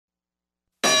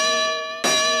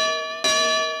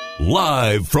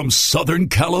Live from Southern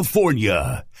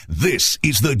California, this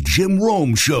is the Jim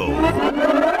Rome Show.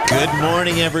 Good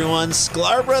morning, everyone.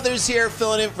 Sklar Brothers here,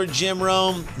 filling in for Jim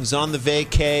Rome, who's on the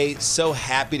vacay. So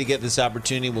happy to get this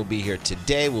opportunity. We'll be here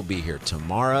today. We'll be here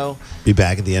tomorrow. Be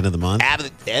back at the end of the month? At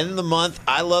the end of the month.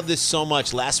 I love this so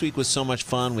much. Last week was so much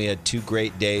fun. We had 2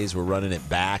 great days. We're running it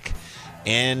back.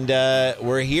 And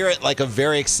we're here at like a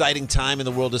very exciting time in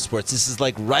the world of sports. This is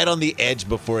like right on the edge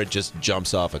before it just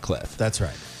jumps off a cliff. That's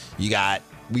right.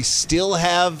 We still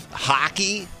have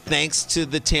hockey, thanks to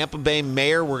the Tampa Bay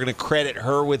mayor. We're going to credit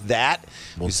her with that.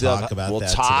 We'll talk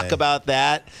about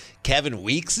that. Kevin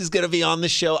Weeks is going to be on the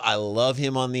show. I love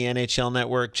him on the NHL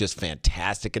Network. Just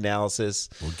fantastic analysis.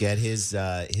 We'll get his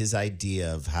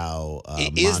idea of how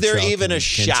is there even can a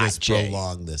shot, just Jay?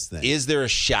 prolong this thing. Is there a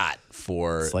shot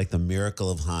for? It's like the miracle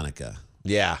of Hanukkah.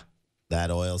 Yeah, that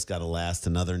oil's got to last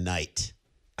another night.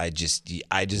 I just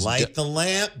light the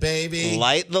lamp, baby.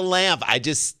 Light the lamp. I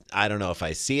don't know if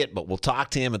I see it, but we'll talk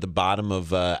to him at the bottom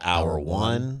of hour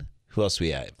one. Who else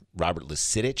we have? Robert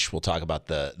Lasitich. We'll talk about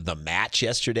the match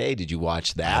yesterday. Did you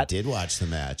watch that? I did watch the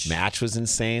match. Match was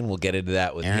insane. We'll get into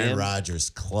that with him. Aaron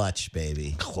Rodgers, clutch,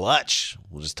 baby. Clutch.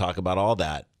 We'll just talk about all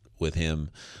that with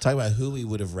him. Talk about who we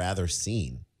would have rather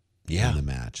seen in the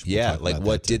match.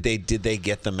 What did they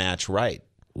get the match right?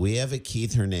 We have a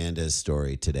Keith Hernandez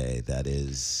story today that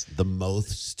is the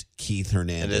most Keith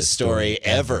Hernandez story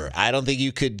ever. I don't think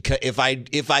you could. If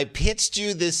I pitched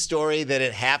you this story that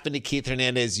it happened to Keith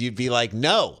Hernandez, you'd be like,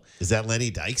 no. Is that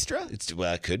Lenny Dykstra?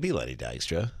 It could be Lenny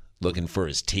Dykstra looking for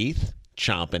his teeth,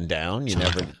 chomping down. You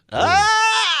never.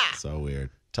 So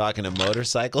weird. Talking to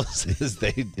motorcycles as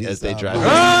they drive.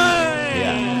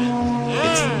 Yeah.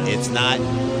 It's not.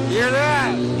 Hear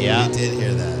that? Yeah, we did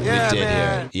hear that. Yeah, we did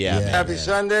man. hear it. Yeah. Happy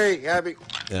Sunday. Happy.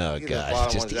 Oh Eat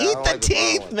gosh, just ones. eat I the like the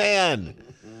teeth, bottom man.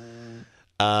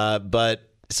 But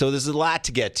so there's a lot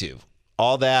to get to.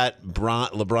 All that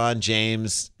LeBron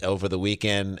James over the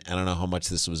weekend. I don't know how much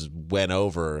this gone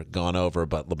over,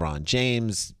 but LeBron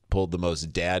James pulled the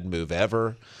most dad move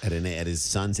ever at his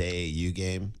son's AAU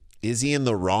game. Is he in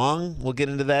the wrong? We'll get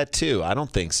into that too. I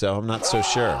don't think so. I'm not so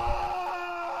sure.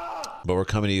 But we're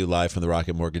coming to you live from the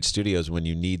Rocket Mortgage Studios. When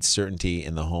you need certainty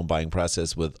in the home buying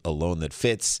process with a loan that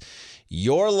fits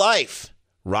your life,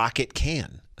 Rocket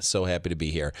can. So happy to be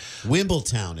here.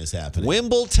 Wimbledon is happening.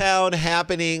 Wimbledon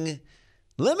happening.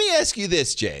 Let me ask you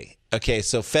this, Jay. Okay,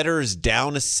 so Federer's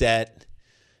down a set.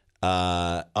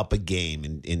 Up a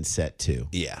game in set 2.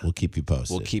 Yeah. We'll keep you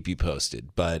posted.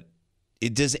 But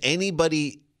does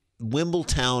anybody...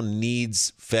 Wimbledon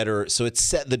needs Federer. So it's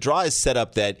set. The draw is set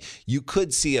up that you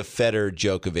could see a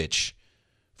Federer-Djokovic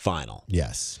final.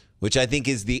 Yes. Which I think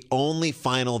is the only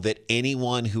final that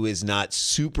anyone who is not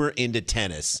super into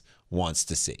tennis wants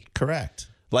to see. Correct.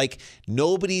 Like,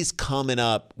 nobody's coming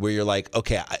up where you're like,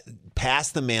 okay,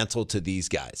 pass the mantle to these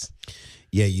guys.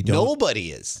 Yeah, you don't.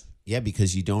 Nobody is. Yeah,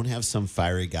 because you don't have some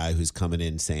fiery guy who's coming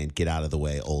in saying, get out of the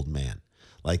way, old man.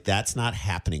 Like, that's not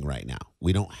happening right now.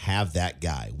 We don't have that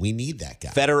guy. We need that guy.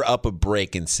 Federer up a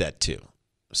break in set 2.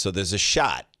 So there's a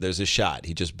shot.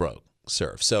 He just broke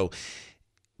serve. So,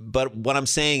 but what I'm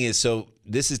saying is, so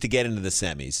this is to get into the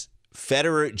semis.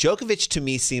 Djokovic to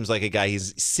me seems like a guy,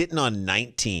 he's sitting on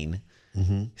 19.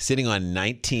 Mm-hmm. Sitting on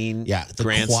 19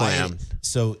 Grand Slam.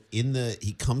 So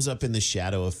he comes up in the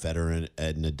shadow of Federer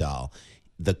and Nadal.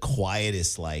 The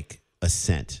quietest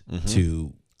ascent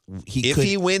to... If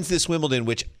he wins this Wimbledon,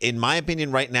 which in my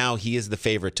opinion right now he is the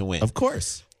favorite to win. Of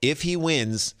course. If he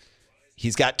wins,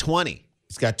 he's got 20.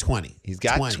 He's got 20. He's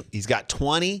got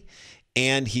 20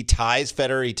 and he ties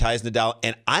Federer, he ties Nadal,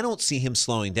 and I don't see him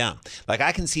slowing down. Like,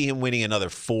 I can see him winning another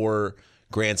 4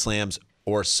 Grand Slams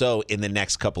or so in the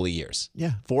next couple of years.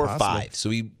 Yeah. 4 or possibly. 5.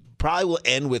 So he probably will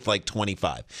end with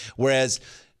 25. Whereas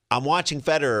I'm watching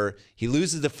Federer, he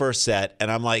loses the first set and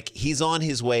I'm like, he's on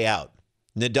his way out.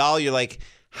 Nadal, you're like,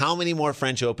 how many more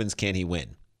French Opens can he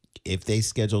win? If they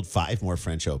scheduled 5 more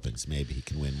French Opens, maybe he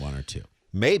can win 1 or 2.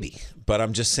 Maybe. But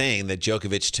I'm just saying that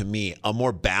Djokovic, to me, a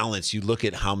more balanced, you look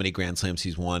at how many Grand Slams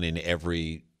he's won in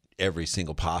every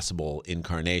single possible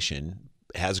incarnation.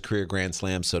 Has a career Grand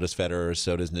Slam, so does Federer,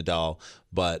 so does Nadal.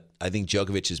 But I think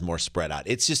Djokovic is more spread out.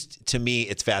 It's just, to me,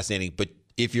 it's fascinating. But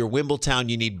if you're Wimbledon,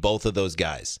 you need both of those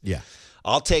guys. Yeah.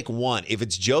 I'll take one. If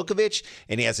it's Djokovic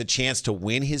and he has a chance to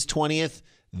win his 20th,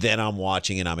 then I'm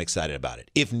watching and I'm excited about it.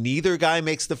 If neither guy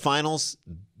makes the finals,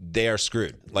 they are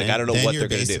screwed. I don't know what they're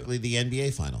going to do. Basically the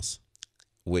NBA finals.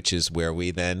 Which is where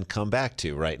we then come back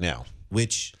to right now.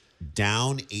 Which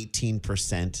down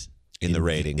 18% in the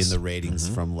ratings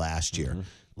from last year. Mm-hmm.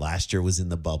 Last year was in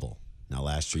the bubble. Now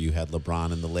last year you had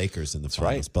LeBron and the Lakers in the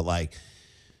finals. Right. But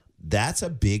That's a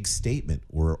big statement.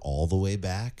 We're all the way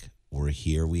back. We're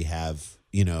here. We have,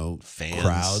 Fans.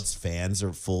 crowds. Fans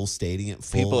are full stadium.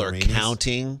 Full People are arenas.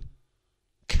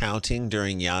 counting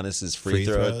during Giannis's free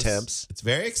throw throws. attempts. It's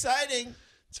very exciting.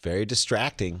 It's very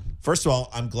distracting. First of all,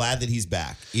 I'm glad that he's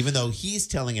back, even though he's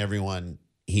telling everyone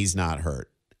he's not hurt.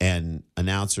 And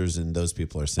announcers and those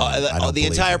people are saying, I don't the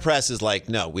believe entire him. press is like,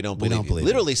 no, we don't believe don't you. believe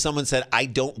Literally, someone said, I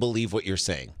don't believe what you're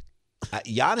saying.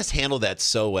 Giannis handled that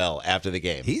so well after the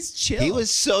game. He's chill. He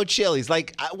was so chill. He's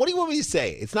like, what do you want me to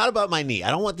say? It's not about my knee.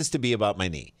 I don't want this to be about my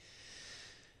knee.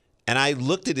 And I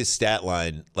looked at his stat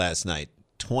line last night,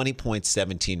 20 points,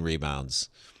 17 rebounds.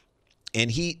 And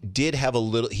he did have a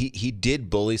little, he did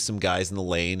bully some guys in the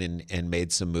lane and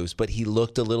made some moves, but he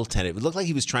looked a little tentative. It looked like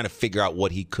he was trying to figure out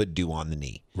what he could do on the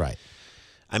knee. Right.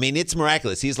 I mean, it's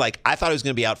miraculous. He's like, I thought he was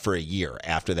going to be out for a year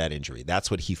after that injury.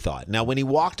 That's what he thought. Now, when he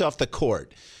walked off the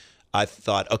court, I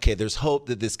thought, okay, there's hope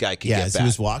that this guy can get as back. he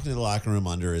was walking to the locker room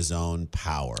under his own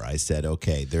power, I said,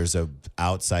 okay, there's a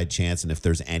outside chance, and if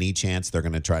there's any chance, they're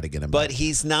going to try to get him But back.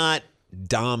 he's not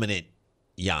dominant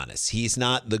Giannis. He's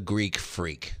not the Greek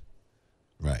freak.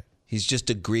 Right. He's just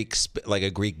a Greek, like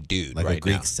a Greek dude Like right a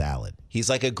Greek now. salad. He's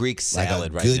like a Greek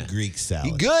salad like right a good now. Greek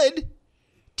salad. Good,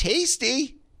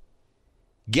 tasty,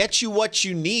 gets you what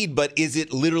you need, but is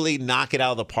it literally knock it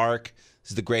out of the park? This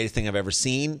is the greatest thing I've ever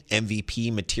seen.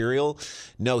 MVP material.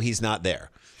 No, he's not there.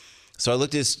 So I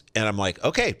looked at this and I'm like,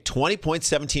 okay, 20 points,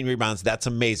 17 rebounds. That's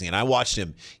amazing. And I watched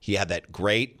him. He had that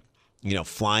great,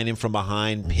 flying in from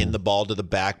behind, pin the ball to the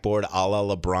backboard, a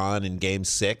la LeBron in Game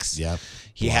 6. Yep.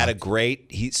 He had a great.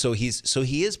 He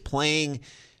is playing.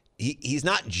 He's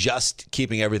not just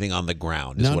keeping everything on the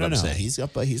ground. Is what I'm saying.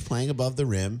 He's playing above the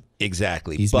rim.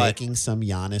 Exactly. He's making some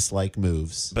Giannis-like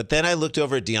moves. But then I looked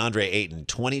over at DeAndre Ayton,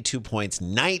 22 points,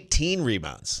 19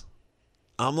 rebounds.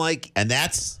 I'm like, And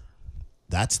that's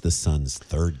the Suns'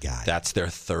 third guy. that's their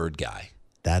third guy.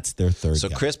 That's their third So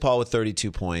guy. Chris Paul with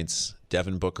 32 points,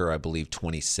 Devin Booker, I believe,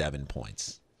 27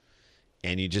 points.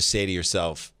 And you just say to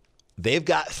yourself, they've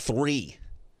got three.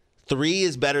 Three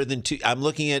is better than two. I'm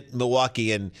looking at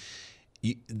Milwaukee, and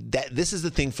this is the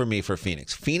thing for me for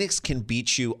Phoenix. Phoenix can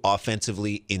beat you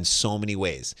offensively in so many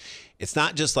ways. It's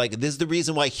not just like, this is the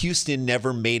reason why Houston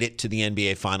never made it to the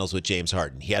NBA Finals with James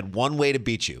Harden. He had one way to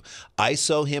beat you.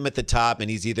 ISO him at the top, and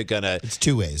he's either going to... It's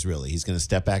two ways, really. He's going to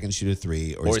step back and shoot a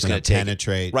three, or he's going going to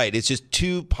penetrate. Right. It's just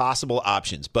two possible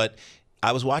options. But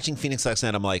I was watching Phoenix last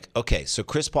night. I'm like, okay, so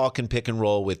Chris Paul can pick and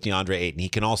roll with DeAndre Ayton. He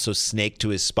can also snake to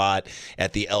his spot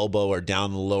at the elbow or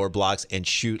down the lower blocks and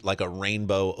shoot like a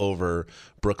rainbow over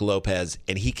Brook Lopez.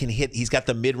 And he can hit. He's got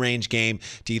the mid-range game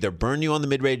to either burn you on the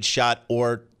mid-range shot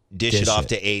or dish it off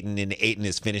to Ayton. And Ayton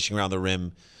is finishing around the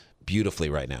rim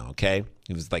beautifully right now, okay?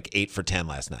 He was like 8 for 10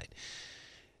 last night.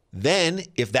 Then,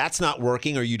 if that's not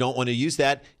working or you don't want to use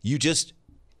that, you just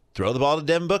throw the ball to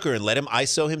Devin Booker and let him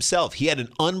ISO himself. He had an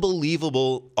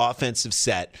unbelievable offensive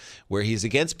set where he's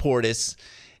against Portis,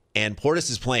 and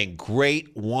Portis is playing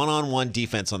great one-on-one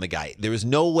defense on the guy. There was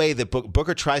no way that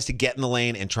Booker tries to get in the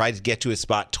lane and tries to get to his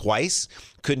spot twice.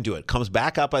 Couldn't do it. Comes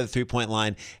back up by the three-point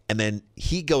line, and then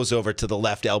he goes over to the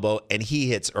left elbow, and he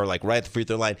hits, or like right at the free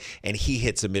throw line, and he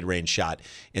hits a mid-range shot.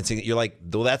 And so you're like,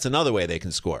 well, that's another way they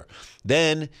can score.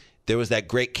 Then there was that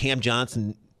great Cam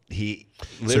Johnson.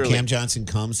 So Cam Johnson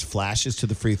comes, flashes to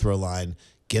the free throw line,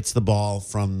 gets the ball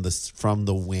from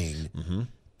the wing,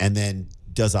 and then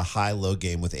does a high-low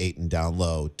game with Ayton down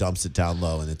low, dumps it down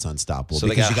low, and it's unstoppable. So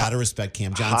because you got to respect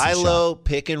Cam Johnson's high-low, shot.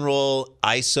 pick and roll,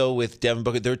 ISO with Devin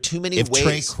Booker. There are too many If ways.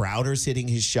 Trey Crowder's hitting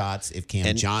his shots, if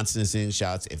Cam Johnson is hitting his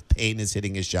shots, if Payton is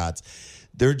hitting his shots,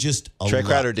 they're just a Trey lot.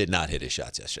 Crowder did not hit his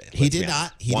shots yesterday. He did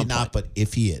not. He did not. But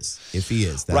if he is,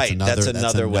 that's Right, that's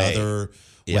another way.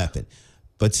 weapon.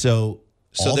 But so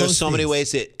there's so many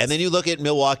ways and then you look at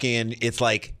Milwaukee and it's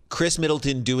like Chris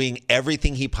Middleton doing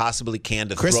everything he possibly can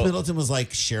to Chris throw. Middleton was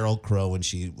like Sheryl Crow when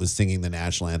she was singing the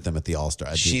national anthem at the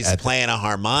All-Star. She's playing a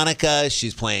harmonica.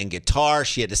 She's playing guitar.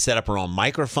 She had to set up her own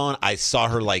microphone. I saw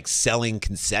her like selling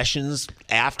concessions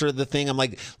after the thing. I'm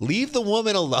like, leave the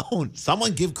woman alone.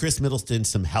 Someone give Chris Middleton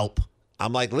some help.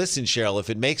 I'm like, listen, Cheryl,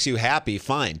 if it makes you happy,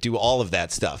 fine. Do all of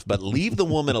that stuff. But leave the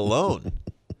woman alone.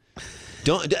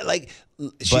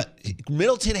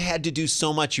 Middleton had to do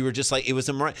so much. You were just like, it was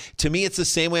to me, it's the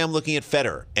same way I'm looking at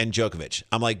Federer and Djokovic.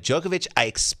 I'm like, Djokovic, I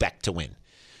expect to win.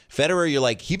 Federer, you're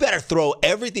like, he better throw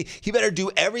everything. He better do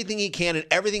everything he can, and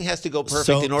everything has to go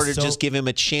perfect in order to just give him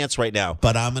a chance right now.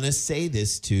 But I'm going to say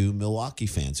this to Milwaukee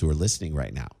fans who are listening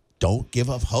right now. don't give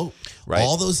up hope. Right.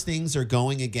 All those things are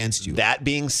going against you. That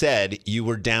being said, you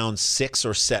were down 6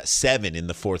 or 7 in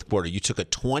the fourth quarter. You took a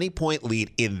 20-point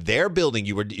lead in their building.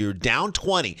 You were down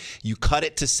 20. You cut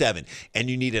it to 7, and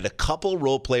you needed a couple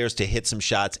role players to hit some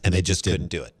shots, and they just couldn't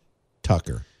do it.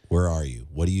 Tucker, where are you?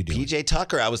 What are you doing? PJ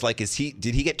Tucker, I was like,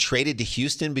 did he get traded to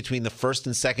Houston between the first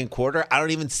and second quarter? I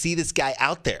don't even see this guy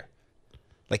out there.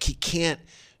 Like, he can't.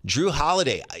 Drew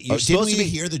Holiday, you're supposed to be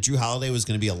hear that Drew Holiday was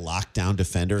going to be a lockdown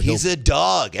defender? He's a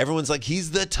dog. Everyone's like, he's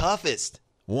the toughest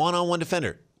one-on-one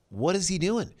defender. What is he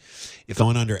doing?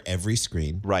 Going under every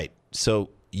screen. Right. So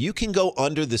you can go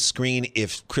under the screen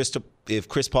if Chris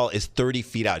Paul is 30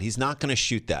 feet out. He's not going to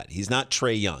shoot that. He's not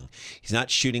Trae Young. He's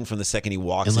not shooting from the second he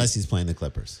walks. Unless he's playing the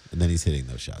Clippers, and then he's hitting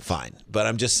those shots. Fine. But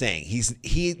I'm just saying,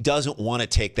 he doesn't want to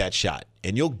take that shot,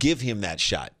 and you'll give him that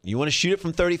shot. You want to shoot it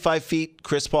from 35 feet,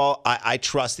 Chris Paul, I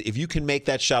trust that if you can make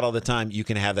that shot all the time, you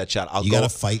can have that shot. You got to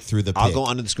fight through the pick. I'll go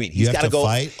under the screen. He's got to go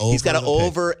fight over He's got to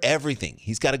over everything.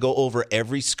 He's got to go over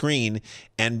every screen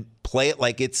and play it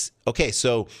like it's okay.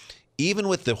 So even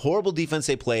with the horrible defense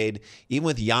they played, even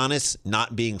with Giannis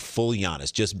not being full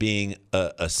Giannis, just being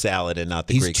a salad and not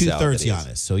the Greek salad. He's 2/3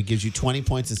 Giannis, so he gives you 20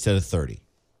 points instead of 30.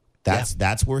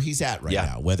 That's where he's at right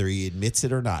now. Whether he admits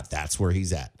it or not, that's where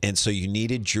he's at. And so you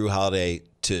needed Drew Holiday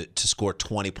to score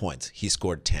 20 points. He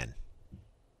scored 10.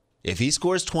 If he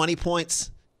scores 20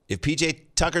 points, if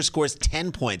PJ Tucker scores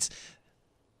 10 points,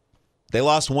 they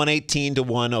lost 118 to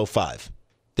 105.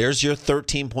 There's your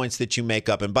 13 points that you make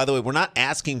up. And by the way, we're not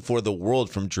asking for the world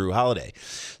from Drew Holiday.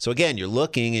 So again, you're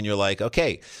looking and you're like,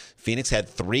 okay, Phoenix had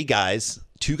 3 guys,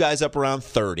 2 guys up around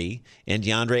 30, and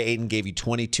DeAndre Ayton gave you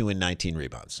 22 and 19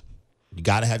 rebounds. You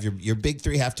got to have your big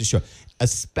 3 have to show,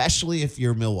 especially if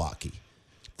you're Milwaukee.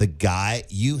 The guy,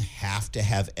 you have to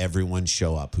have everyone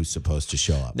show up who's supposed to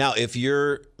show up. Now, if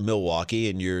you're Milwaukee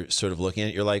and you're sort of looking at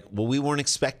it, you're like, well, we weren't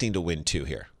expecting to win 2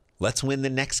 here. Let's win the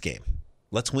next game.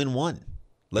 Let's win 1.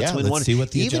 Let's win 1. See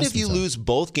what the Even if you adjustments are. lose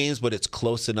both games, but it's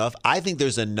close enough, I think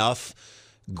there's enough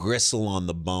gristle on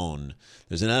the bone.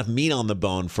 There's enough meat on the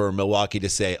bone for Milwaukee to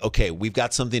say, okay, we've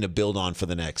got something to build on for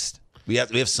the next. We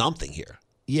have something here.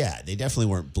 Yeah, they definitely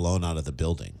weren't blown out of the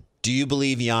building. Do you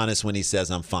believe Giannis when he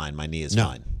says, I'm fine, my knee is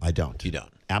fine? I don't. You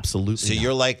don't? Absolutely So not.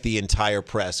 you're like the entire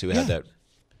press who had that.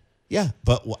 Yeah,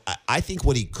 but I think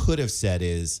what he could have said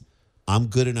is, I'm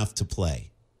good enough to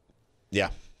play. Yeah.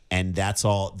 And that's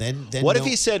all. Then What if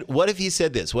he said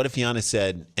this? What if Giannis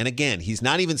said, and again, he's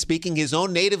not even speaking his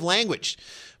own native language,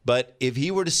 but if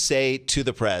he were to say to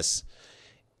the press,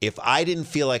 if I didn't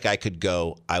feel like I could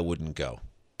go, I wouldn't go.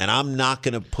 And I'm not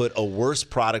going to put a worse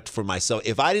product for myself.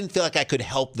 If I didn't feel like I could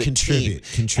help the team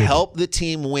help the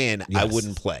team win, I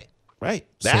wouldn't play. Right.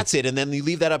 That's it. And then you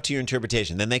leave that up to your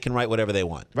interpretation. Then they can write whatever they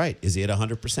want. Right. Is he at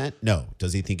 100%? No.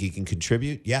 Does he think he can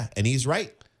contribute? Yeah. And he's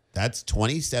right. That's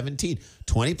 2017.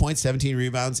 20.17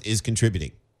 rebounds is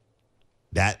contributing.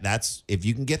 That's if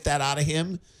you can get that out of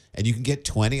him, and you can get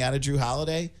 20 out of Drew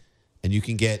Holiday, and you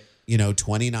can get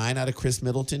 29 out of Chris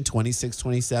Middleton, 26,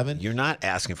 27. You're not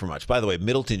asking for much. By the way,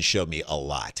 Middleton showed me a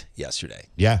lot yesterday.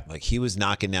 Yeah. Like he was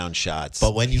knocking down shots.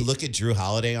 But when you look at Drew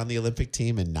Holiday on the Olympic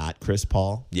team and not Chris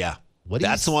Paul. Yeah. What do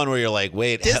That's you- the one where you're like,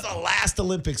 wait. This is the last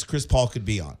Olympics Chris Paul could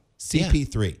be on.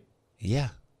 CP3. Yeah.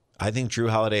 I think Drew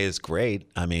Holiday is great.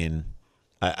 I mean,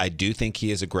 I do think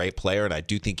he is a great player, and I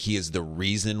do think he is the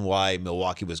reason why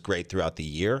Milwaukee was great throughout the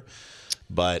year.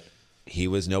 But he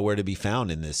was nowhere to be found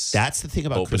in this That's the thing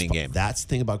about opening Chris Paul. game. That's the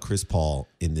thing about Chris Paul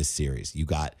in this series. You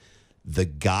got the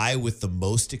guy with the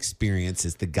most experience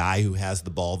is the guy who has the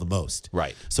ball the most.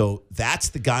 Right. So that's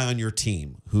the guy on your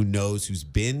team who knows, who's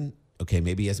been, okay,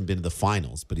 maybe he hasn't been to the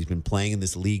finals, but he's been playing in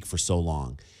this league for so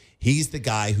long. He's the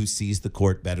guy who sees the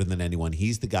court better than anyone.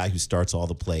 He's the guy who starts all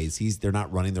the plays. They're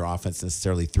not running their offense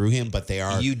necessarily through him, but they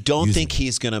are. You don't using think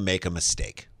he's going to make a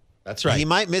mistake. That's right. He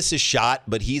might miss a shot,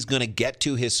 but he's going to get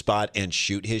to his spot and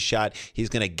shoot his shot. He's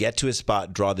going to get to his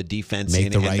spot, draw the defense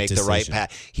in, and make the right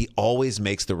pass. He always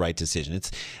makes the right decision.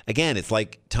 It's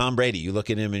like Tom Brady. You look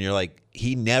at him and you're like,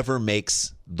 he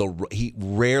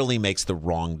rarely makes the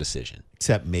wrong decision.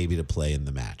 Except maybe to play in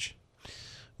the match.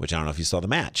 Which I don't know if you saw the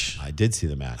match. I did see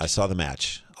the match. I saw the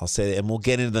match. I'll say, and we'll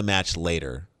get into the match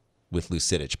later with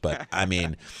Lucidic. But I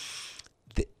mean,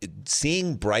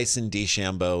 seeing Bryson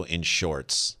DeChambeau in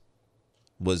shorts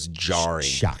was jarring.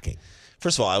 Shocking.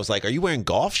 First of all, I was like, are you wearing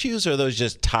golf shoes or are those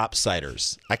just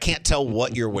topsiders? I can't tell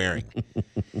what you're wearing.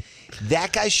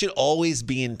 That guy should always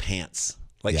be in pants.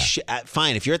 Like,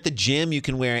 fine, if you're at the gym, you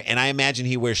can wear, and I imagine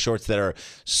he wears shorts that are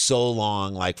so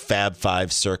long, like Fab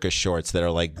Five circus shorts that are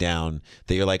like down,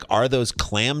 that you're like, are those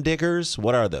clam diggers?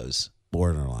 What are those?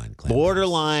 Borderline.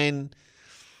 Borderline.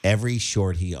 Every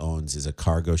short he owns is a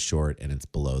cargo short, and it's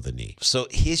below the knee. So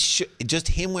just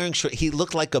him wearing short, he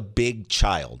looked like a big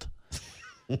child.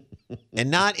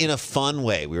 And not in a fun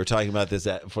way. We were talking about this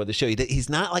for the show. He's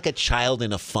not like a child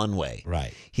in a fun way.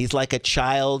 Right. He's like a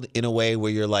child in a way where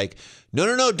you're like, no,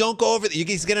 don't go over.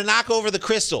 He's going to knock over the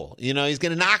crystal. You know, he's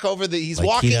going to knock over he's Like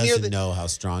walking he near doesn't know how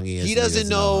strong he is. He doesn't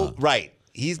know. Right.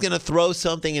 He's going to throw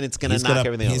something and it's going to knock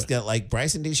everything over. He's got like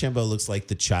Bryson DeChambeau looks like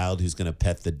the child who's going to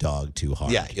pet the dog too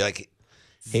hard. Yeah. You're like,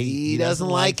 Hey, he doesn't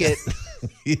like it.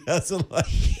 He doesn't like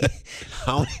it.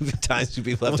 How many times do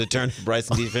people have to turn to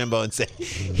Bryson DeChambeau and say,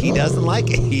 he doesn't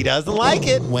like it? He doesn't like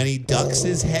it. When he ducks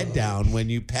his head down when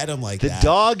you pet him like The that.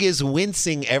 dog is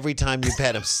wincing every time you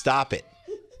pet him. Stop it.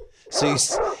 So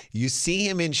you see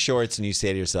him in shorts and you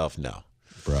say to yourself, no.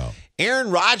 Bro.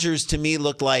 Aaron Rodgers to me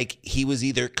looked like he was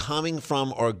either coming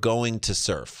from or going to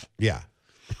surf. Yeah.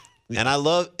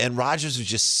 And Rodgers was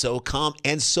just so calm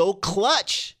and so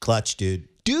clutch. Clutch, dude.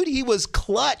 Dude, he was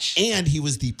clutch. And he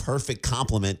was the perfect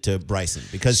complement to Bryson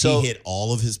because he hit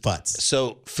all of his putts.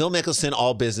 So Phil Mickelson,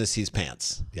 all business, he's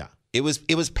pants. Yeah. It was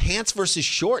pants versus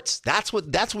shorts. That's what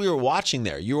we were watching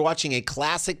there. You were watching a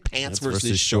classic pants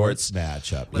versus shorts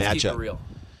matchup. Let's keep it real.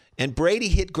 And Brady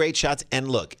hit great shots. And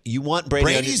look, you want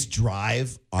Brady's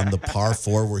drive on the par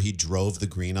 4 where he drove the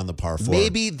green on the par 4.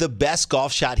 Maybe the best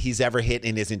golf shot he's ever hit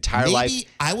in his entire life. Maybe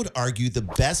I would argue the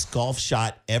best golf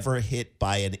shot ever hit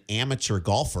by an amateur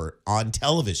golfer on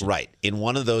television. Right. In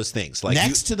one of those things. Like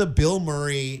Next to the Bill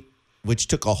Murray, which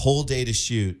took a whole day to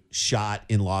shoot, shot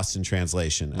in Lost in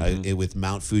Translation with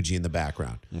Mount Fuji in the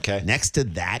background. Okay. Next to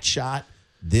that shot,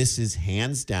 this is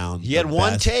hands down. He had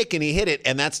one take and he hit it,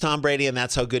 and that's Tom Brady, and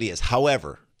that's how good he is.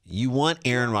 However, you want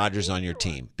Aaron Rodgers on your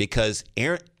team because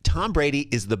Tom Brady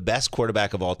is the best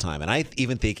quarterback of all time. And I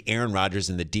even think Aaron Rodgers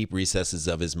in the deep recesses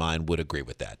of his mind would agree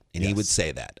with that. And he would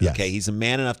say that. Yes. Okay. He's a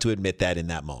man enough to admit that in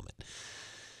that moment.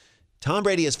 Tom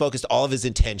Brady has focused all of his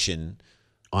attention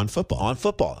on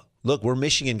football. Look, we're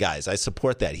Michigan guys. I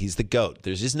support that. He's the GOAT.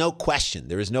 There's just no question.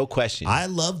 There is no question. I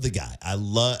love the guy. I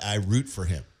root for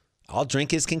him. I'll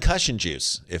drink his concussion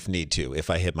juice if need to, if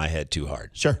I hit my head too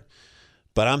hard. Sure.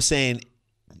 But I'm saying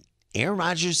Aaron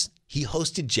Rodgers, he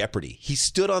hosted Jeopardy. He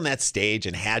stood on that stage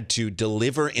and had to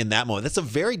deliver in that moment. That's a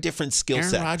very different skill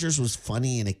set. Aaron Rodgers was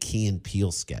funny in a Key and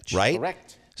Peele sketch. Right?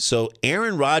 Correct. So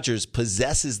Aaron Rodgers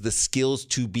possesses the skills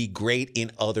to be great in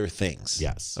other things.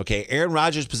 Yes. Okay. Aaron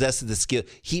Rodgers possesses the skill.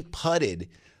 He putted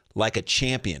like a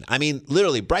champion. I mean,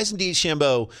 literally, Bryson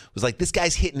DeChambeau was like, this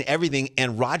guy's hitting everything,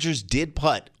 and Rodgers did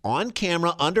putt on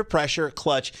camera, under pressure,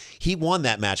 clutch. He won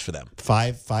that match for them.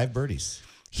 Five birdies.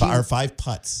 Or 5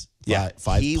 putts. Five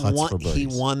putts for birdies. He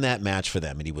won that match for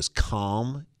them, and he was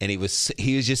calm, and he was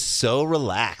just so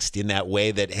relaxed in that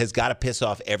way that has got to piss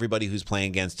off everybody who's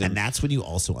playing against him. And that's when you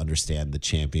also understand the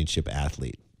championship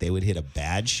athlete. They would hit a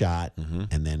bad shot,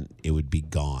 and then it would be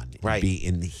gone. It'd Right. be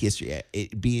in the history.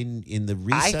 It'd be in the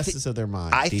recesses of their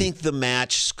mind. I think the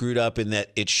match screwed up in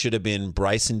that it should have been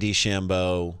Bryson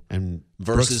DeChambeau and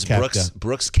versus Koepka,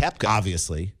 Brooks Koepka.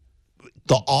 obviously.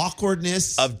 The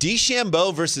awkwardness Of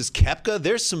DeChambeau versus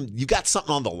Koepka, you got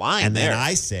something on the line and there. then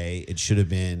I say they should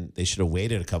have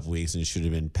waited a couple weeks, and it should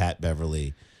have been Pat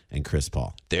Beverly and Chris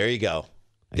Paul. There you go.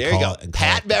 And There you call go. it- and Pat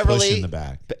call it the Beverly. push in the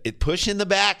back. Push in the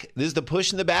back. This is the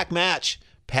push in the back match.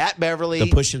 Pat Beverly. The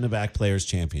push in the back players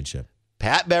championship.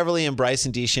 Pat Beverly and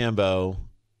Bryson DeChambeau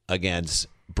against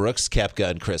Brooks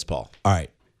Koepka and Chris Paul. All right.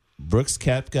 Brooks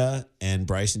Koepka and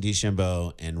Bryson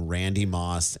DeChambeau and Randy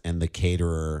Moss and the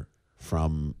caterer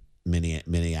from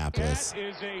Minneapolis.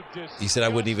 You said I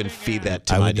wouldn't even feed that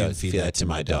to I my wouldn't dog. even feed that to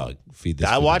my dog. Feed this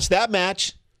I to watched that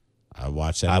match. I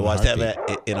watched that. I in a watched that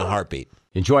heartbeat. in a heartbeat.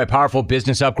 Enjoy a powerful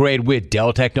business upgrade with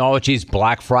Dell Technologies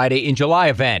Black Friday in July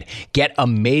event. Get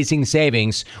amazing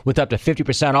savings with up to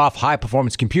 50% off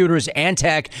high-performance computers and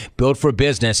tech built for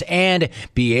business, and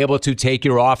be able to take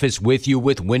your office with you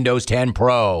with Windows 10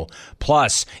 Pro.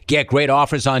 Plus, get great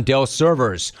offers on Dell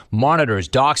servers, monitors,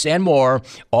 docks, and more,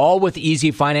 all with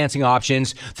easy financing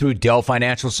options through Dell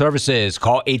Financial Services.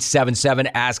 Call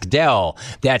 877-ASK-DELL.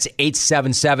 That's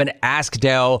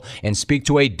 877-ASK-DELL, and speak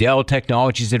to a Dell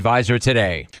Technologies advisor today.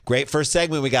 Great first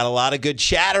segment. We got a lot of good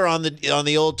chatter on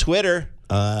the old Twitter.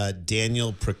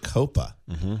 Daniel Procopa,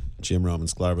 Jim Rome and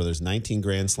Sklar Brothers, 19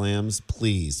 Grand Slams.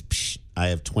 Please, I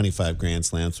have 25 Grand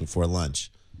Slams before lunch.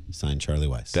 Signed, Charlie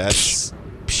Weiss. That's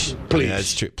please.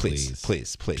 That's true.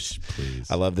 Please.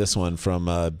 I love this one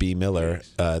from B. Miller.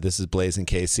 This is Blazing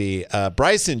KC.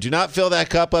 Bryson, do not fill that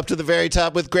cup up to the very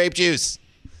top with grape juice.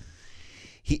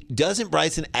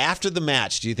 Bryson, after the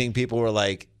match, do you think people were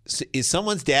like, is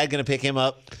someone's dad going to pick him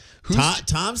up?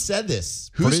 Tom said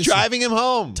this. Who's driving him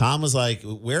home? Tom was like,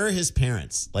 "Where are his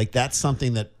parents?" Like that's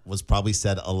something that was probably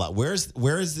said a lot. Where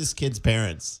is this kid's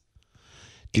parents?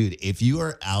 Dude, if you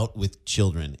are out with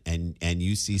children and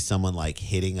you see someone like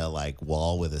hitting a like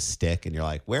wall with a stick and you're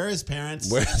like, where are his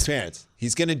parents? Where are his parents?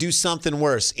 He's going to do something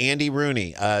worse. Andy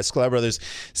Rooney, Sklar Brothers,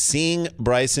 seeing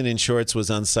Bryson in shorts was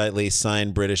unsightly,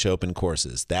 signed British Open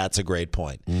courses. That's a great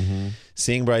point. Mm-hmm.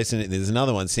 Seeing Bryson, there's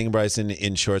another one. Seeing Bryson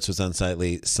in shorts was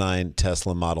unsightly, signed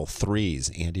Tesla Model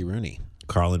 3s. Andy Rooney.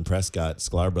 Carlin Prescott,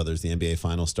 Sklar Brothers, the NBA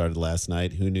Finals started last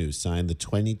night. Who knew? Signed the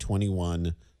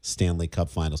 2021 Stanley Cup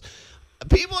Finals.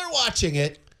 People are watching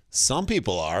it. Some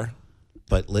people are.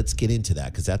 But let's get into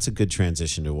that because that's a good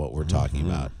transition to what we're talking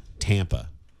about. Tampa.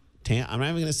 I'm not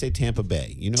even going to say Tampa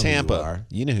Bay. You know Tampa. who you are.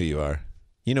 You know who you are.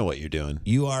 You know what you're doing.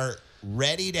 You are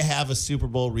ready to have a Super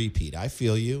Bowl repeat. I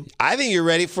feel you. I think you're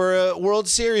ready for a World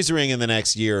Series ring in the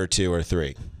next year or 2 or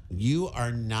 3. You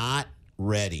are not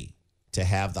ready to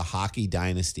have the hockey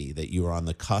dynasty that you are on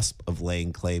the cusp of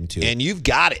laying claim to. And you've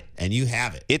got it. And you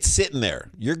have it. It's sitting there.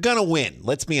 You're going to win.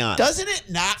 Let's be honest. Doesn't it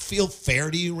not feel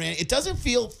fair to you, Randy? It doesn't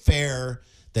feel fair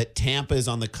that Tampa is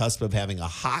on the cusp of having a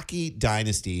hockey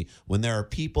dynasty when there are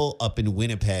people up in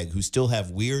Winnipeg who still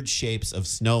have weird shapes of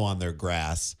snow on their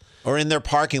grass. Or in their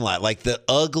parking lot, like the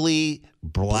ugly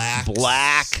black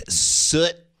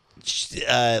soot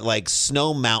like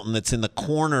snow mountain that's in the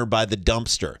corner by the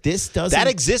dumpster. That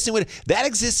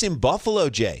exists in Buffalo,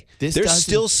 Jay. There's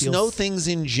still snow things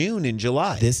in June and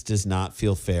July. This does not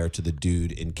feel fair to the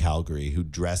dude in Calgary who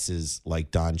dresses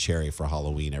like Don Cherry for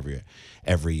Halloween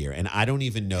every year. And I don't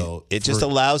even know. It just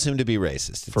allows him to be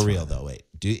racist. For real, though. Wait.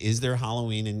 Is there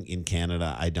Halloween in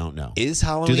Canada? I don't know. Is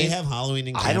Halloween? Do they have Halloween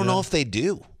in Canada? I don't know if they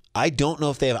do. I don't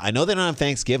know if they have. I know they don't have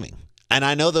Thanksgiving. And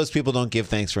I know those people don't give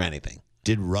thanks for anything.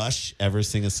 Did Rush ever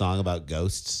sing a song about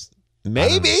ghosts?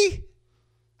 Maybe.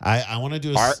 I want to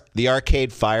do the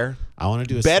Arcade Fire. I want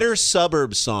to do a better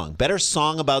suburb song. Better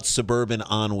song about suburban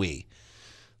ennui.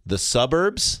 The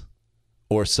suburbs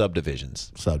or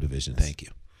subdivisions? Subdivisions. Thank you.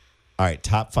 All right.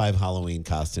 Top 5 Halloween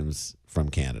costumes from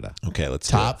Canada. Okay, let's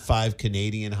Top 5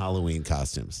 Canadian Halloween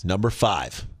costumes. Number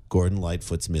 5. Gordon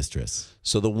Lightfoot's mistress.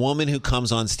 So the woman who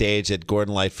comes on stage at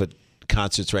Gordon Lightfoot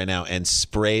concerts right now and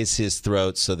sprays his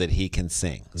throat so that he can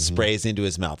sing, sprays into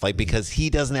his mouth, like because he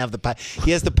doesn't have the power.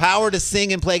 He has the power to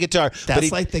sing and play guitar.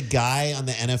 That's like the guy on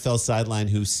the NFL sideline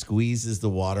who squeezes the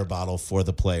water bottle for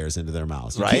the players into their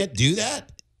mouths. You can't do that.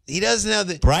 He doesn't have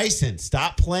the. Bryson,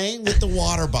 stop playing with the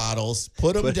water bottles.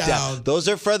 Put them down. Those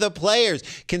are for the players.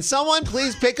 Can someone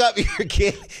please pick up your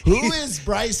kid? Who is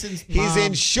Bryson's mom? He's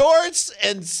in shorts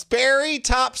and Sperry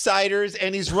topsiders,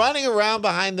 and he's running around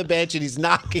behind the bench, and he's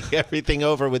knocking everything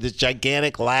over with his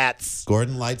gigantic lats.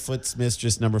 Gordon Lightfoot's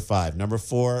mistress, number 5. Number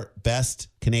 4, best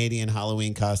Canadian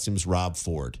Halloween costumes, Rob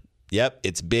Ford. Yep,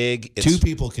 it's big. 2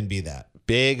 people can be that.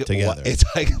 Big together. It's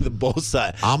like the both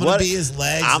sides. I'm going to be his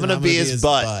legs. I'm going to be his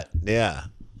butt. Yeah.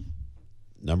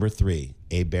 Number 3,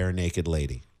 a bare naked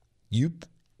lady. You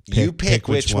pick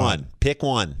which one. Pick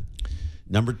one.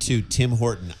 Number 2, Tim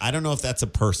Horton. I don't know if that's a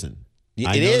person.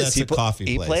 It is. That's a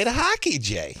coffee place. He played hockey,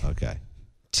 Jay. Okay.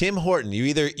 Tim Horton. You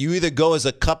either go as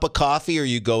a cup of coffee or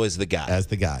you go as the guy. As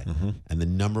the guy. Mm-hmm. And the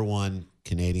number 1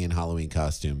 Canadian Halloween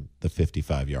costume, the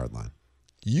 55-yard line.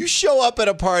 You show up at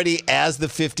a party as the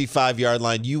 55-yard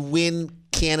line. You win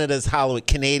Canada's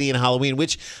Canadian Halloween,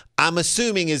 which I'm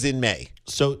assuming is in May.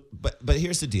 So, but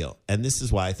here's the deal, and this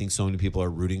is why I think so many people are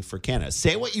rooting for Canada.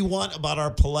 Say what you want about our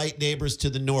polite neighbors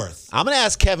to the north. I'm going to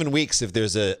ask Kevin Weeks if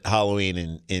there's a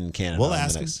Halloween in Canada. We'll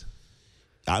ask him.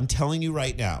 I'm telling you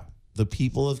right now, the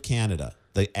people of Canada,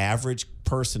 the average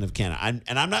person of Canada,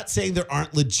 I'm not saying there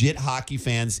aren't legit hockey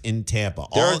fans in Tampa.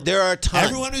 There are tons.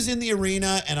 Everyone who's in the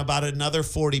arena and about another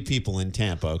 40 people in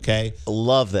Tampa, okay?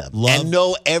 Love them. And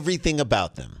know everything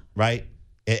about them. Right?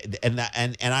 And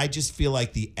I just feel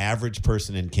like the average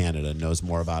person in Canada knows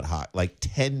more about hockey, like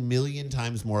 10 million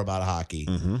times more about hockey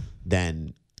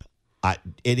than and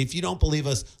if you don't believe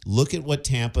us, look at what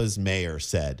Tampa's mayor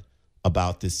said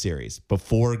about this series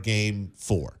before game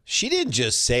 4. She didn't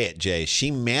just say it, Jay.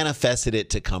 She manifested it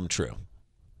to come true.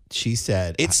 She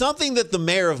said it's something that the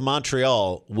mayor of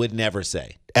Montreal would never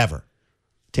say. Ever.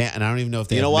 And I don't even know if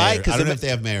they have why? I don't know if they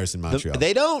have mayors in Montreal.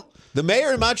 They don't. The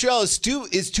mayor in Montreal is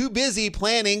too busy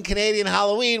planning Canadian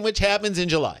Halloween, which happens in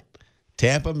July.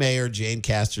 Tampa Mayor Jane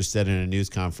Castor said in a news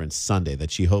conference Sunday that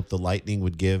she hoped the Lightning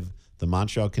would give the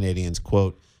Montreal Canadiens,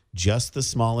 quote, just the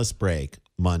smallest break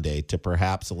Monday to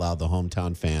perhaps allow the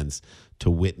hometown fans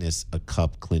to witness a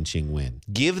cup clinching win.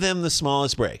 Give them the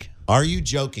smallest break. Are you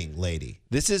joking, lady?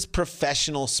 This is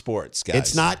professional sports, guys.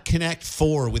 It's not Connect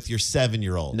 4 with your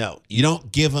 7-year-old. No. You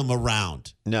don't give them a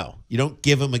round. No. You don't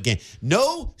give them a game.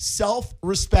 No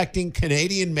self-respecting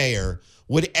Canadian mayor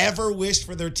would ever wish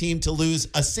for their team to lose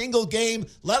a single game,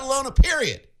 let alone a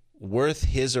period. Worth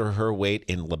his or her weight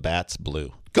in Labatt's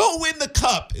blue. Go win the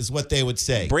cup is what they would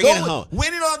say. Bring it home.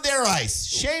 Win it on their ice.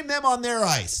 Shame them on their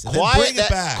ice. And then bring it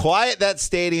back. Quiet that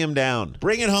stadium down.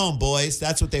 Bring it home, boys.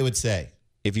 That's what they would say.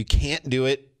 If you can't do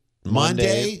it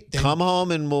Monday, then come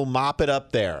home and we'll mop it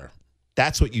up there.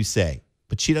 That's what you say.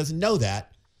 But she doesn't know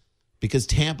that because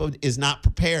Tampa is not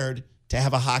prepared to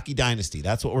have a hockey dynasty.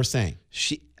 That's what we're saying.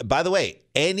 By the way,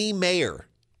 any mayor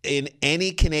in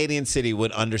any Canadian city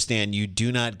would understand you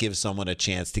do not give someone a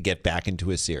chance to get back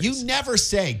into a series. You never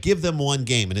say give them one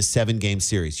game in a 7-game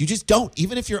series. You just don't,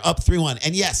 even if you're up 3-1.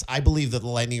 And yes, I believe that the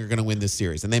Lightning are going to win this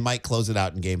series, and they might close it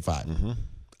out in Game 5.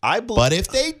 Mm-hmm. But if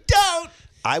they don't,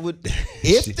 I would.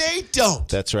 If they don't,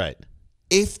 that's right.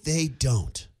 If they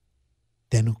don't,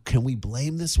 then can we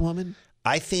blame this woman?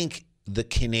 I think the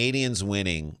Canadians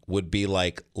winning would be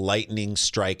like lightning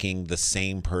striking the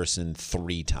same person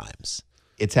 3 times.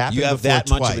 It's happened. You have before that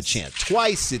much twice. of a chance.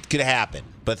 Twice it could happen,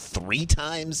 but 3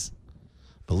 times?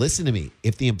 But listen to me.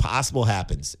 If the impossible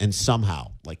happens and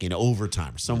somehow, like in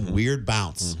overtime, some weird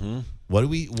bounce, what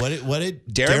did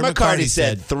Darren McCarty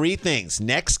said 3 things.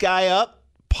 Next guy up,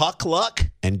 puck luck,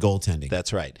 and goaltending.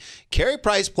 That's right. Carey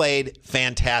Price played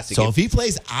fantastic. So if he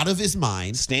plays out of his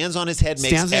mind, stands on his head,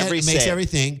 makes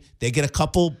everything. They get a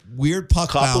couple weird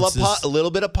puck bounces, a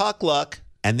little bit of puck luck,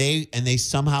 and they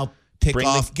somehow pick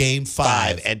off Game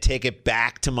 5 and take it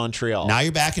back to Montreal. Now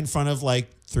you're back in front of like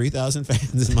 3,000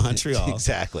 fans in Montreal.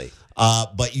 Exactly.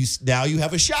 But now you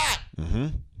have a shot. Mm-hmm.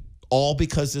 All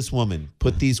because this woman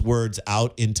put these words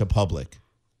out into public.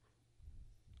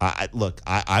 I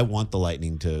want the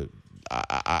Lightning to.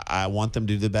 I want them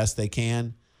to do the best they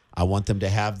can. I want them to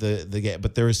have the game.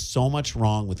 But there is so much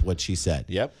wrong with what she said.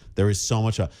 Yep. There is so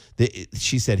much wrong.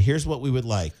 She said, here's what we would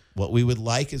like. What we would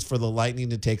like is for the Lightning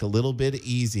to take a little bit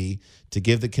easy, to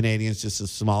give the Canadians just the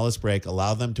smallest break,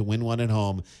 allow them to win one at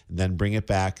home, and then bring it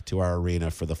back to our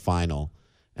arena for the final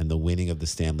and the winning of the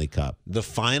Stanley Cup. The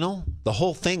final? The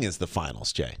whole thing is the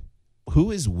finals, Jay.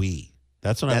 Who is we?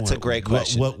 That's what I want. That's a great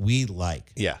question. What we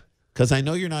like. Yeah. Because I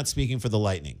know you're not speaking for the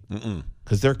Lightning.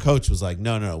 Because their coach was like,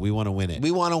 no, we want to win it.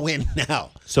 We want to win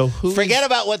now. So forget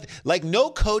about what, like, no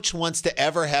coach wants to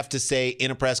ever have to say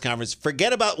in a press conference,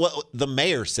 forget about what the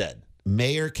mayor said.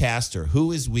 Mayor Castor,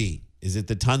 who is we? Is it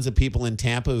the tons of people in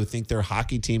Tampa who think their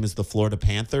hockey team is the Florida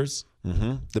Panthers?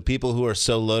 Mm-hmm. The people who are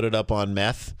so loaded up on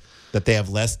meth that they have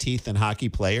less teeth than hockey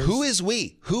players? Who is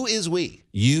we? Who is we?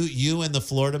 You and the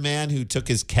Florida man who took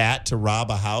his cat to rob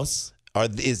a house?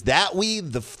 Is that we,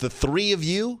 the 3 of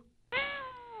you?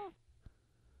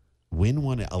 Win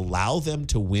one. Allow them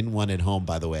to win one at home,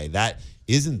 by the way.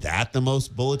 Isn't that the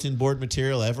most bulletin board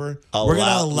material ever? We're going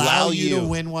to allow you to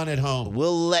win one at home.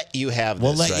 We'll let you have this.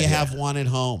 We'll let you have one at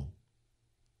home.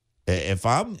 If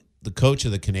I'm the coach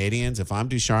of the Canadians, if I'm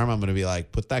Ducharme, I'm going to be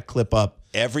like, put that clip up.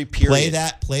 Every period.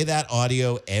 Play that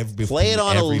audio every Play it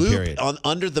on a loop period.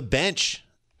 Under the bench.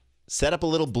 Set up a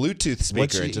little Bluetooth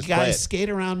speaker and just play it. You guys skate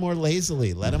around more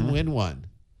lazily. Let them win one.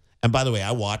 And by the way,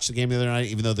 I watched the game the other night,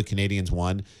 even though the Canadians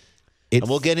won. And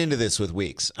we'll get into this with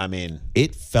Weeks. I mean,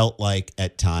 it felt like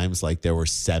at times like there were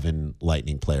 7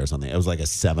 Lightning players on there. It was like a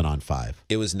 7-on-5.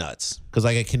 It was nuts. Because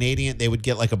like a Canadian, they would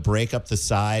get like a break up the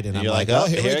side, and I'm you're like, oh,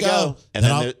 here we go. And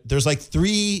then there's like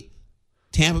 3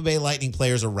 Tampa Bay Lightning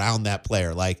players around that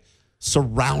player, like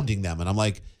surrounding them, and I'm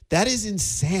like, that is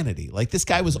insanity. Like this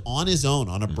guy was on his own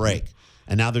on a break.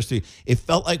 And now there's 3. It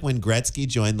felt like when Gretzky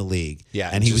joined the league,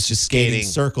 and he was just skating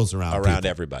circles around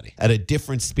everybody at a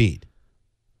different speed.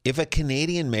 If a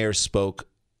Canadian mayor spoke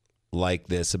like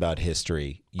this about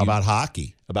history, about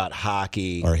hockey,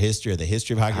 or history, or the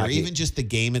history of hockey, or even just the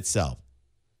game itself,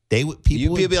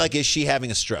 people would be like, "Is she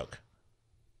having a stroke?"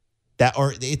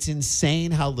 It's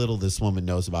insane how little this woman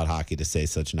knows about hockey to say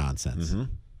such nonsense. Mm-hmm.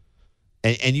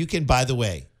 And you can, by the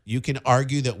way, you can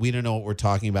argue that we don't know what we're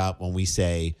talking about when we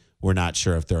say we're not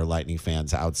sure if there are Lightning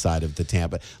fans outside of the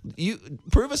Tampa. You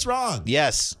prove us wrong.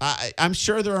 Yes, I'm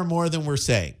sure there are more than we're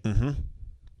saying. Mm-hmm.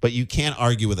 But you can't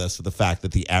argue with us for the fact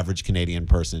that the average Canadian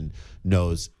person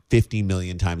knows 50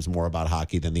 million times more about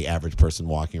hockey than the average person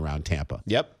walking around Tampa.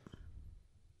 Yep.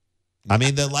 I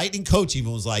mean, the Lightning coach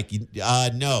even was like,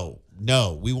 no,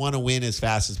 we want to win as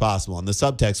fast as possible. And the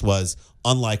subtext was,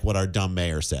 unlike what our dumb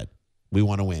mayor said, we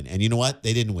want to win. And you know what?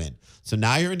 They didn't win. So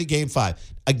now you're into Game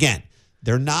 5. Again,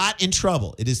 they're not in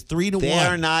trouble. It is 3-1. They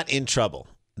are not in trouble.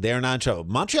 They're not in trouble.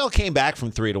 Montreal came back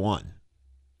from 3-1,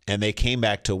 and they came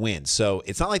back to win. So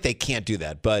it's not like they can't do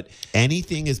that. But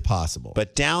Anything is possible.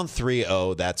 But down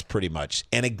 3-0, that's pretty much.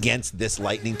 And against this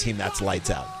Lightning team, that's lights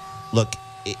out. Look,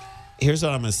 here's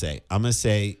what I'm going to say. I'm going to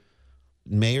say,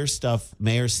 Mayor,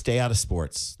 stay out of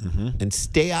sports. And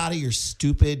stay out of your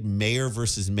stupid mayor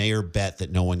versus mayor bet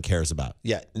that no one cares about.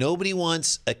 Yeah, nobody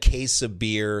wants a case of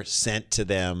beer sent to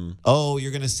them. Oh,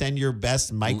 you're going to send your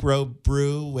best micro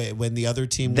brew when the other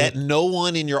team That no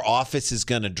one in your office is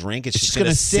going to drink. It's just going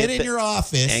going to sit in your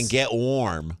office and get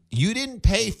warm. You didn't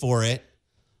pay for it.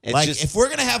 If we're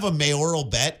going to have a mayoral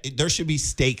bet, there should be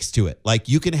stakes to it. Like,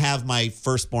 you can have my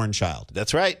firstborn child.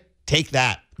 That's right. Take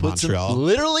that, Montreal.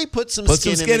 Literally put some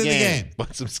skin in the game.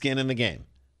 Put some skin in the game.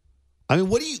 I mean,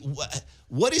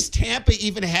 what does Tampa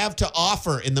even have to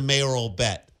offer in the mayoral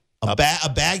bet? A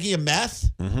baggie of meth?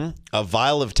 A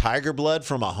vial of tiger blood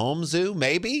from a home zoo,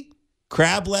 maybe?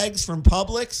 Crab legs from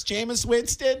Publix, Jameis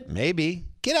Winston? Maybe.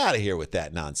 Get out of here with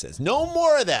that nonsense. No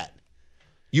more of that.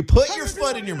 You put your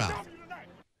foot in your mouth.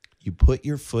 You put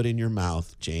your foot in your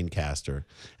mouth, Jane Castor,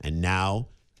 and now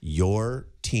your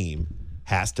team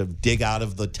has to dig out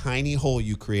of the tiny hole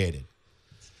you created.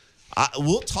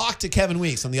 We'll talk to Kevin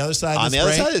Weeks on the other side of this break. On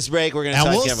the other side of this break, we're going to talk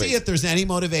to Kevin Weeks. And we'll see if there's any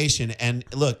motivation. And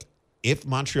look, if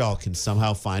Montreal can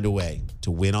somehow find a way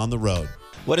to win on the road.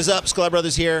 What is up? Sklar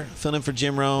Brothers here, filling in for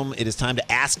Jim Rome. It is time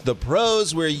to Ask the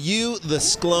Pros, where you, the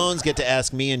Sklones, get to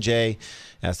ask me and Jay,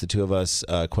 ask the two of us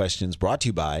questions brought to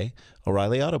you by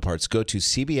O'Reilly Auto Parts. Go to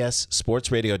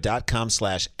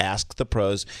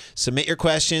cbssportsradio.com/askthepros. Submit your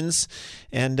questions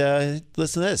and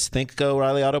listen to this. Think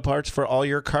O'Reilly Auto Parts for all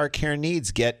your car care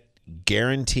needs. Get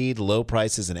guaranteed low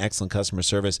prices and excellent customer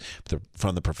service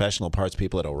from the professional parts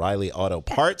people at O'Reilly Auto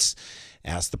Parts.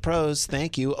 Ask the pros.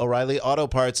 Thank you, O'Reilly Auto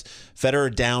Parts.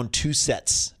 Federer down 2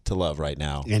 sets to love right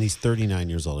now. And he's 39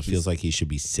 years old. It feels like he should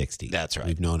be 60. That's right.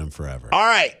 We've known him forever. All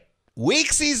right.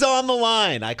 Weeksy's on the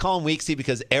line. I call him Weeksy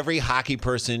because every hockey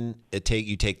person,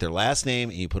 you take their last name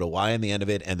and you put a Y on the end of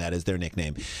it, and that is their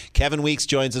nickname. Kevin Weeks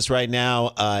joins us right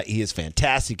now. He is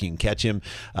fantastic. You can catch him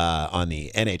on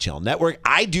the NHL Network.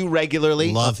 I do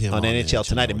regularly. Love him on NHL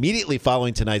Tonight, Network. immediately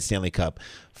following tonight's Stanley Cup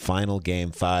Final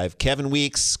Game 5. Kevin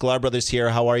Weeks, Sklar Brothers here.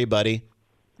 How are you, buddy?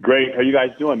 Great. How you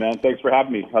guys doing, man? Thanks for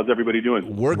having me. How's everybody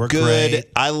doing? We're good. Great.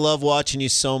 I love watching you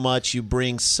so much. You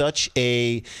bring such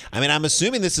I'm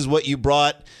assuming this is what you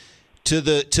brought to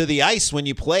the ice when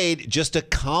you played, just a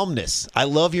calmness. I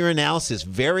love your analysis.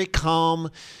 Very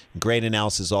calm, great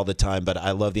analysis all the time, but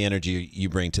I love the energy you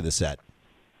bring to the set.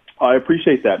 I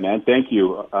appreciate that, man. Thank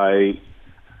you.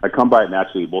 I come by it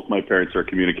naturally. Both my parents are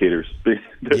communicators.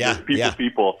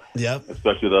 People. Yep.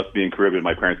 Especially with us being Caribbean,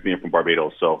 my parents being from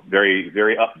Barbados. So very,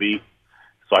 very upbeat.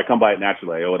 So I come by it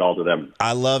naturally. I owe it all to them.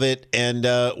 I love it, and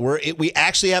we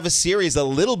actually have a series, a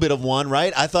little bit of one,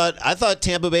 right? I thought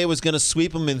Tampa Bay was going to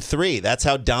sweep them in 3. That's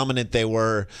how dominant they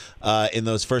were in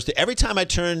those first. Every time I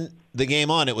turned the game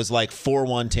on, it was like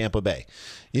 4-1 Tampa Bay.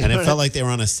 And it felt like they were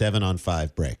on a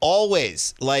 7-on-5 break.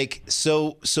 Always.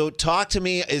 So talk to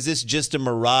me. Is this just a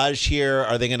mirage here?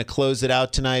 Are they going to close it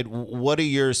out tonight? What are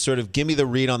your give me the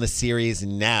read on the series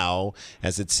now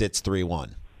as it sits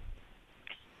 3-1?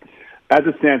 As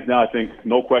it stands now, I think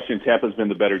no question Tampa's been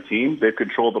the better team. They've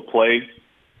controlled the play.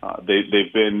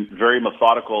 They've been very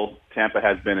methodical. Tampa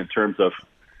has been in terms of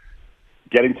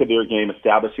getting to their game,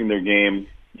 establishing their game,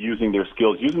 using their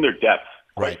skills, using their depth.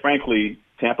 Right. Quite frankly,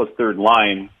 Tampa's third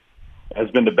line has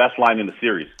been the best line in the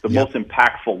series, the most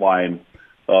impactful line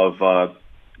of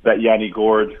that Yanni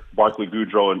Gourde, Barclay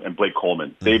Goodrow, and Blake Coleman.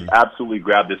 Mm-hmm. They've absolutely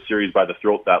grabbed this series by the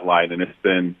throat, that line, and it's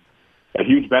been a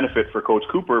huge benefit for Coach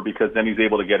Cooper because then he's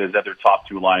able to get his other top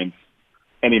 2 lines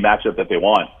any matchup that they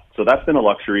want. So that's been a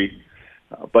luxury.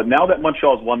 But now that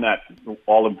Montreal's won that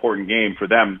all-important game for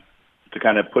them to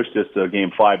kind of push this to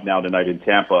Game 5 now tonight in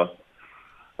Tampa,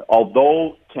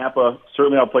 although Tampa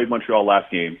certainly outplayed Montreal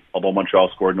last game, although Montreal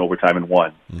scored in overtime and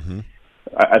won,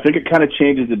 I think it kind of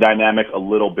changes the dynamic a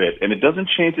little bit. And it doesn't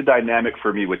change the dynamic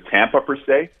for me with Tampa per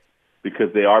se,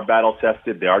 because they are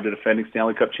battle-tested, they are the defending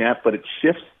Stanley Cup champ, but it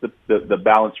shifts the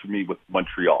balance for me with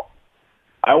Montreal.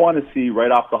 I want to see right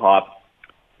off the hop,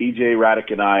 EJ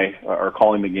Radick and I are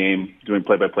calling the game, doing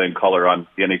play-by-play in color on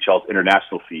the NHL's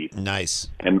international feed. Nice.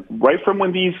 And right from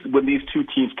when these 2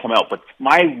 teams come out, but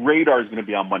my radar is going to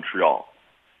be on Montreal.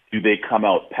 Do they come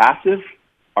out passive?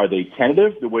 Are they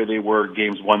tentative the way they were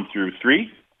games 1 through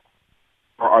 3?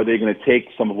 Or are they going to take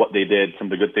some of what they did, some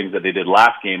of the good things that they did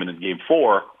last game and in Game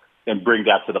 4, and bring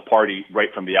that to the party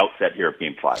right from the outset here of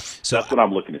Game 5. So that's what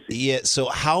I'm looking to see. Yeah. So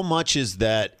how much is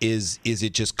that? Is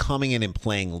it just coming in and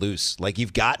playing loose? Like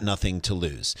you've got nothing to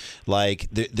lose. Like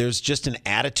there's just an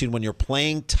attitude when you're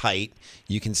playing tight.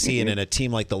 You can see it, and a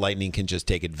team like the Lightning can just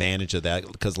take advantage of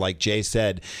that because, like Jay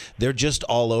said, they're just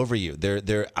all over you.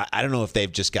 I don't know if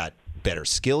they've just got better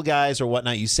skill guys or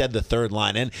whatnot. You said the third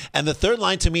line, and the third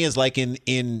line to me is like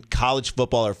in college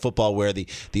football or football where the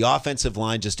offensive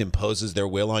line just imposes their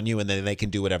will on you and then they can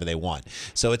do whatever they want.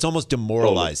 So it's almost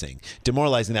demoralizing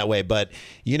that way. But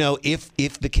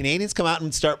if the Canadians come out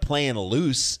and start playing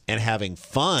loose and having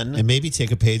fun, and maybe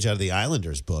take a page out of the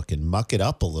Islanders book and muck it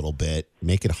up a little bit,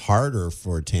 make it harder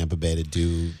for Tampa Bay to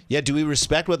do. Yeah, do we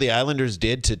respect what the Islanders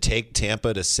did to take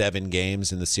Tampa to 7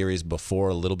 games in the series before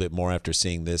a little bit more after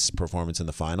seeing this performance in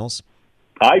the finals?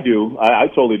 I do. I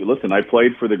totally do. Listen, I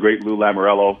played for the great Lou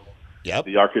Lamoriello,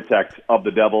 the architect of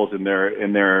the Devils in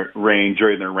their reign,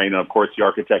 during their reign, and of course the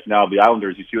architect now of the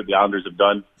Islanders. You see what the Islanders have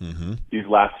done these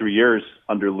last 3 years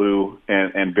under Lou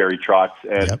and Barry Trotz.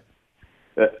 And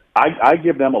I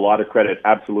give them a lot of credit,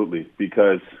 absolutely,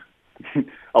 because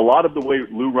a lot of the way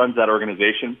Lou runs that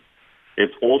organization,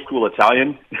 it's old school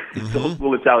Italian, it's old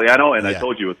school Italiano, and I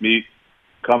told you, with me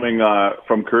coming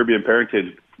from Caribbean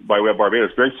parentage by way of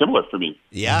Barbados, very similar for me.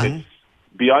 Yeah. It's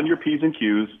be on your P's and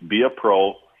Q's, be a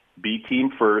pro, be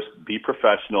team first, be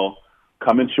professional,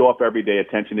 come and show up every day,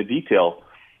 attention to detail.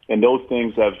 And those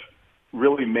things have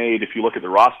really made, if you look at the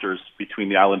rosters between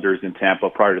the Islanders and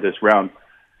Tampa prior to this round,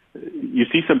 you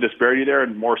see some disparity there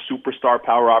and more superstar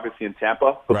power, obviously, in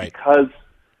Tampa. But because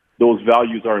those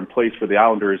values are in place for the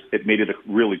Islanders, it made it a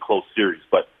really close series.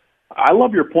 But I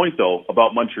love your point, though,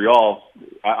 about Montreal.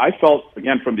 I felt,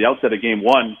 again, from the outset of Game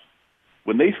 1,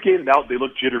 when they skated out, they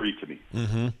looked jittery to me.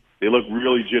 They looked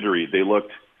really jittery. They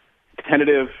looked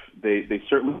tentative. They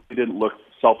certainly didn't look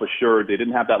self-assured. They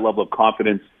didn't have that level of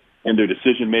confidence in their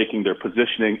decision-making, their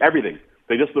positioning, everything.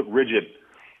 They just looked rigid.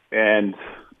 And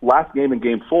last game in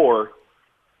Game 4,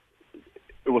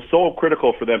 it was so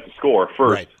critical for them to score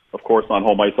first, of course, on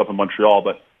home ice up in Montreal.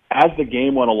 But as the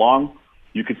game went along,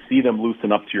 you could see them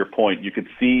loosen up, to your point. You could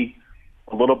see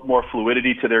a little more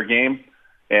fluidity to their game,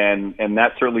 and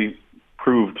that certainly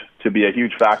proved to be a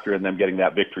huge factor in them getting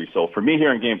that victory. So for me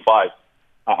here in Game 5,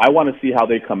 I want to see how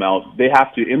they come out. They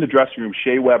have to, in the dressing room,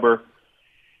 Shea Weber,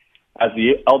 as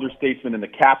the elder statesman and the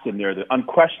captain there, the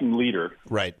unquestioned leader,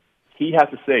 he has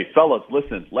to say, fellas,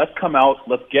 listen, let's come out,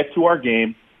 let's get to our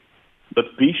game, let's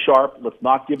be sharp, let's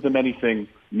not give them anything,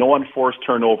 no unforced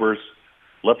turnovers.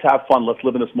 Let's have fun. Let's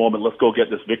live in this moment. Let's go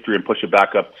get this victory and push it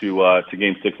back up to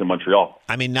Game 6 in Montreal.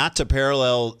 I mean, not to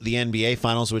parallel the NBA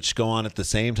Finals, which go on at the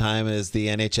same time as the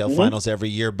NHL Finals every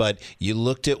year, but you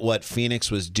looked at what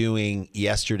Phoenix was doing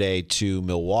yesterday to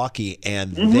Milwaukee,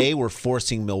 and they were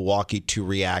forcing Milwaukee to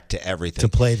react to everything. To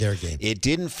play their game. It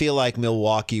didn't feel like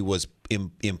Milwaukee was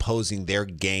imposing their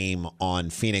game on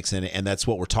Phoenix, and that's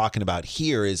what we're talking about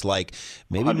here is like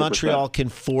maybe 100%. Montreal can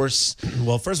force.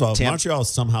 Well, first of all, if Montreal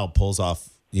somehow pulls off,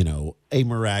 a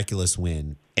miraculous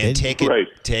win and take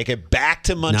it back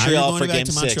to Montreal for Game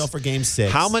 6. For Game 6.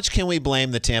 How much can we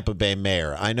blame the Tampa Bay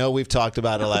mayor? I know we've talked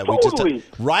about it a lot. Totally.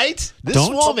 Right? This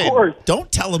woman. Don't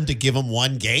tell him to give him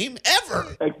one game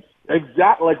ever.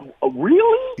 Exactly. Like,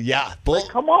 really? Yeah. Like,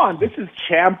 come on. This is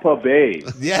Champa Bay.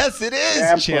 Yes, it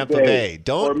is Champa Bay.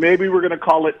 Or maybe we're going to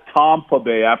call it Tampa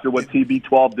Bay after what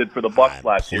TB12 did for the Bucks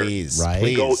last year. Please.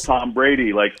 Go Tom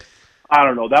Brady. Like, I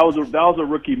don't know. That was a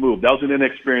rookie move. That was an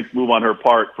inexperienced move on her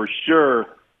part for sure.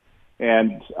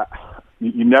 And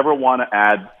you never want to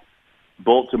add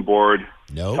bulletin board,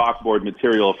 chalkboard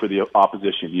material for the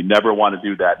opposition. You never want to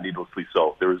do that needlessly.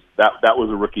 So that was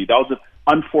a rookie. That was an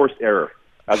unforced error.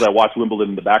 As I watch Wimbledon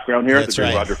in the background here, that's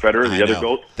right. Roger Federer, the other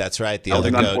GOAT. That's right, the that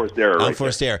other was an GOAT. Unforced error.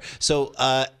 Unforced error. So,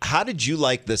 how did you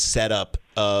like the setup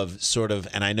of sort of?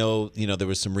 And I know there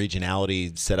was some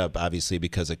regionality set up, obviously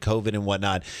because of COVID and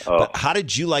whatnot. But how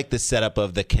did you like the setup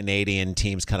of the Canadian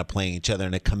teams kind of playing each other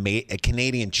and a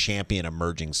Canadian champion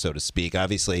emerging, so to speak?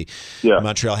 Obviously,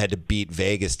 Montreal had to beat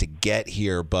Vegas to get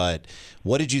here, but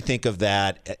what did you think of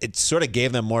that? It sort of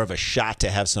gave them more of a shot to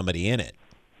have somebody in it.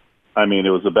 I mean, it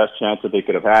was the best chance that they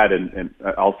could have had, and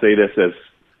I'll say this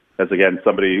as again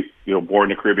somebody born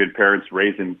to Caribbean parents,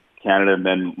 raised in Canada, and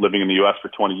then living in the U.S. for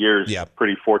 20 years.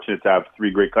 Pretty fortunate to have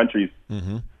 3 great countries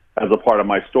as a part of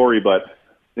my story. But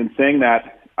in saying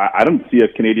that, I don't see a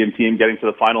Canadian team getting to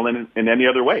the final in any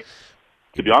other way.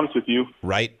 To be honest with you,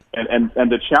 right? And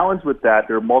the challenge with that,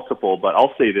 there are multiple, but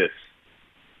I'll say this: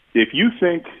 if you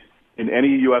think in any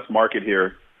U.S. market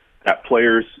here that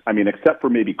players, I mean, except for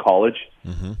maybe college,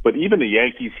 but even the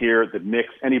Yankees here, the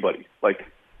Knicks, anybody, like,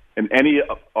 in any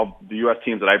of the U.S.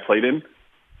 teams that I played in,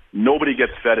 nobody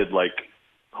gets feted like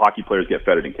hockey players get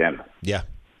feted in Canada. Yeah.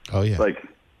 Oh yeah. Like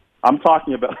I'm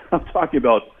talking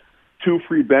about 2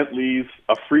 free Bentleys,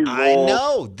 a free roll. I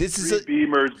know. This is free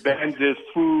Beamers, Benzes,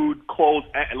 food, clothes,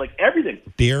 like everything.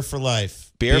 Beer for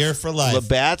life. Beer for life.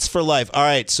 Labatt's for life. All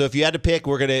right. So if you had to pick,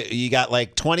 you got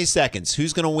like 20 seconds.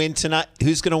 Who's gonna win tonight?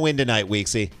 Who's gonna win tonight,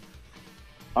 Weeksy?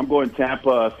 I'm going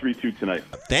Tampa 3-2 tonight.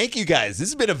 Thank you guys. This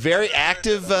has been a very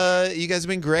active. You guys have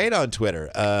been great on Twitter.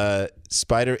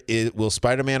 Will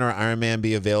Spider-Man or Iron Man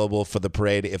be available for the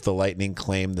parade if the Lightning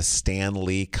claim the Stan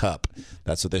Lee Cup?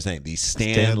 That's what they're saying. The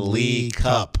Stan Lee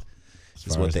Cup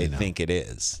is what they think it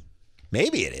is.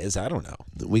 Maybe it is. I don't know.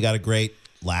 We got a great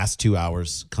last 2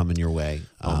 hours coming your way.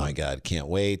 Oh my God, can't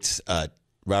wait.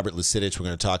 Robert Lucidich, we're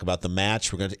going to talk about the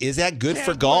match. Is that good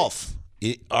for golf?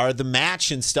 Are the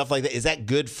match and stuff like that, is that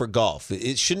good for golf?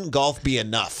 Shouldn't golf be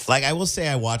enough? Like, I will say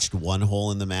I watched one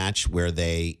hole in the match where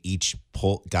they each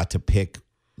got to pick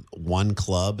one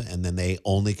club, and then they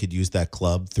only could use that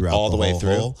club throughout all the way whole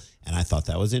through. Hole, and I thought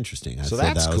that was interesting. I So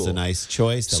thought that's that was cool. a nice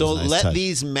choice. That So was a nice let touch.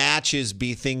 these matches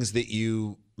be things that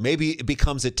maybe it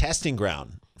becomes a testing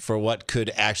ground for what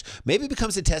could actually, maybe it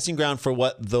becomes a testing ground for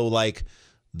what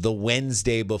the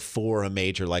Wednesday before a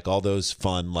major, like all those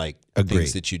fun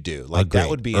things that you do. Like that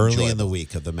would be early enjoyable. in the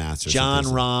week of the Masters. John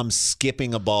Rahm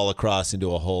skipping a ball across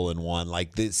into a hole in one.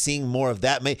 Like seeing more of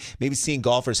that, maybe seeing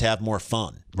golfers have more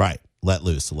fun. Right. Let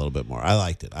loose a little bit more. I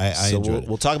liked it. I enjoyed it.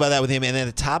 We'll talk about that with him. And then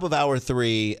at the top of hour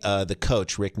 3, the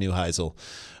coach, Rick Neuheisel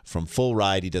from Full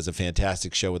Ride, he does a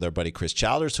fantastic show with our buddy Chris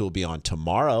Childers, who will be on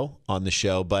tomorrow on the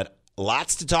show. But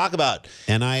lots to talk about.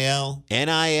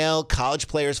 NIL, college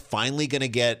players finally going to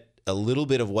get a little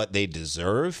bit of what they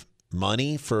deserve.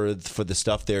 Money for the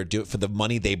stuff they're doing, for the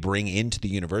money they bring into the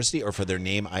university, or for their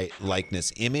name,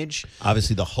 likeness, image.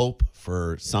 Obviously, the hope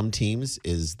for some teams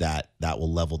is that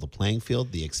will level the playing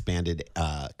field, the expanded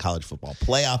college football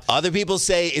playoff. Other people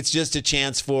say it's just a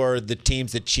chance for the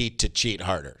teams that cheat to cheat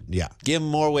harder. Yeah. Give them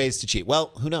more ways to cheat. Well,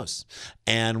 who knows?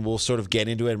 And we'll sort of get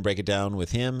into it and break it down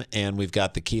with him. And we've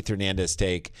got the Keith Hernandez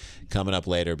take coming up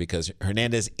later, because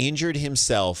Hernandez injured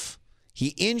himself.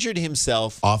 He injured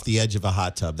himself Off the edge of a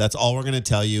hot tub. That's all we're going to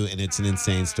tell you, and it's an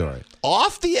insane story.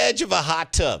 off the edge of a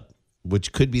hot tub.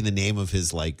 Which could be the name of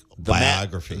his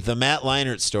biography. The Matt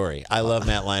Leinart story. I love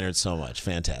Matt Leinart so much.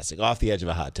 Fantastic. Off the edge of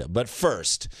a hot tub. But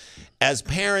first, as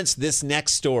parents, this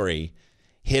next story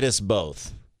hit us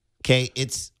both. Okay,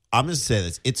 I'm going to say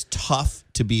this. It's tough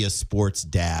to be a sports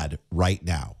dad right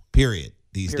now, period,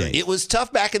 these days. It was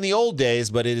tough back in the old days,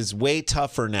 but it is way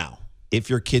tougher now. If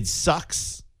your kid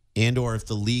sucks, and or if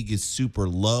the league is super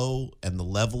low and the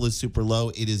level is super low,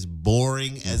 it is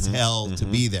boring as hell to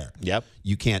be there. Yep.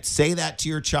 You can't say that to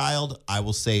your child. I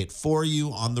will say it for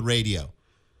you on the radio.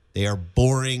 They are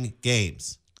boring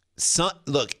games.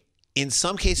 Look, in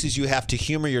some cases, you have to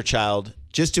humor your child.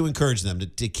 Just to encourage them,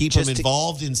 to keep them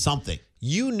involved in something.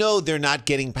 You know they're not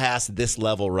getting past this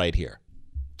level right here.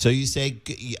 So you say,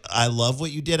 I love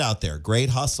what you did out there. Great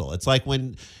hustle. It's like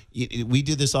when we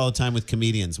do this all the time with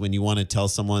comedians. When you want to tell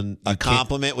someone a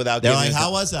compliment without they're giving like,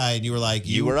 how was I? And you were like,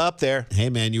 you were up there.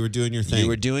 Hey, man, you were doing your thing. You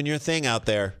were doing your thing out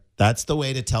there. That's the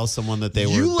way to tell someone that they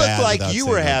were You look bad like you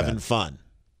were having bad. fun.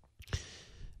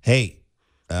 Hey,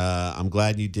 I'm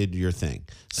glad you did your thing.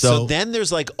 So then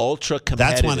there's like ultra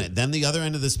competitive. That's one. Then the other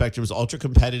end of the spectrum is ultra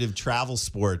competitive travel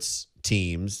sports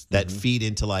teams that feed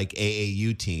into like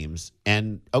AAU teams.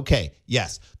 And okay,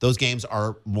 yes, those games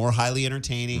are more highly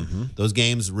entertaining. Those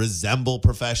games resemble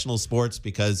professional sports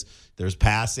because there's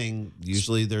passing.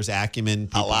 Usually there's acumen.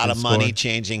 A lot of money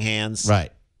changing hands.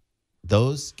 Right.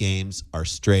 Those games are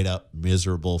straight up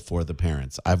miserable for the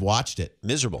parents. I've watched it.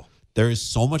 Miserable. There is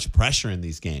so much pressure in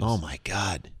these games. Oh my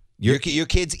God. Your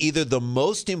kid's either the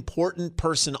most important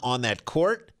person on that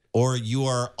court, or you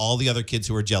are all the other kids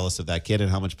who are jealous of that kid and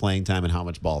how much playing time and how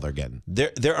much ball they're getting.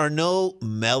 There are no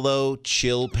mellow,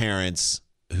 chill parents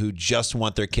who just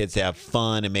want their kids to have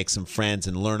fun and make some friends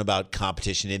and learn about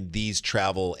competition in these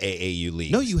travel AAU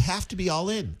leagues. No, you have to be all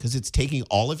in because it's taking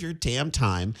all of your damn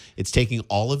time. It's taking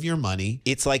all of your money.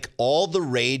 It's like all the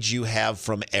rage you have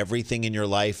from everything in your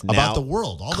life now about the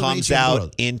world, all the comes rage in the out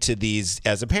world. into these,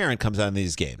 as a parent, comes out in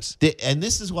these games. And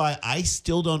this is why I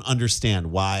still don't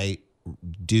understand why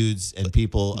dudes and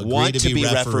people agree Want to be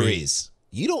referees.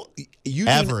 You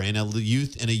ever in a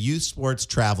youth sports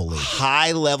travel league.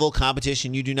 High level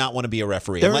competition, you do not want to be a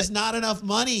referee. There is not enough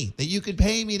money that you could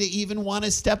pay me to even want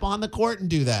to step on the court and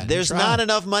do that. There's not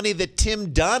enough money that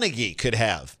Tim Donaghy could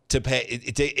have to pay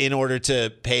in order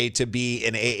to pay to be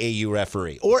an AAU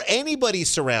referee or anybody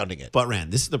surrounding it. But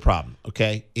Rand, this is the problem.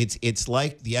 Okay, it's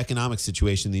like the economic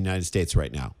situation in the United States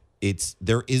right now.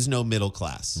 there is no middle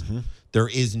class. There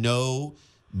is no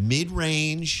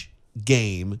mid-range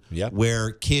game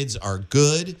where kids are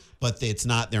good, but it's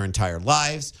not their entire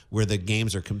lives, where the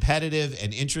games are competitive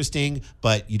and interesting,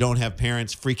 but you don't have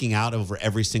parents freaking out over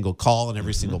every single call and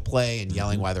every single play and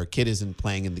yelling why their kid isn't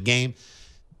playing in the game.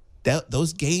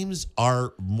 Those games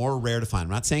are more rare to find. I'm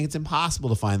not saying it's impossible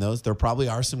to find those. There probably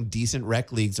are some decent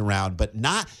rec leagues around, but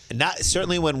not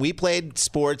certainly when we played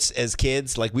sports as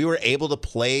kids, like we were able to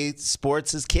play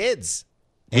sports as kids.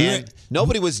 And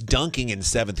nobody was dunking in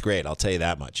 7th grade, I'll tell you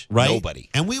that much. Right? Nobody.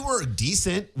 And we were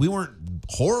decent. We weren't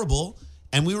horrible.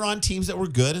 And we were on teams that were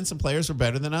good, and some players were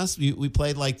better than us. We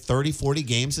played like 30, 40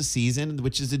 games a season,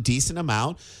 which is a decent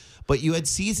amount. But you had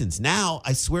seasons. Now,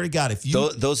 I swear to God, if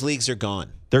you those leagues are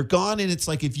gone. They're gone, and it's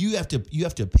like if you have to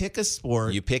pick a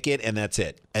sport. You pick it, and that's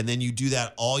it. And then you do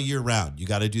that all year round. You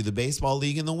got to do the baseball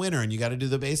league in the winter, and you got to do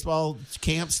the baseball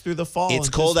camps through the fall. It's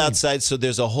cold outside, so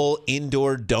there's a whole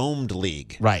indoor domed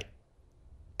league. Right.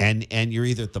 And you're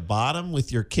either at the bottom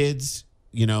with your kids,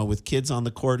 with kids on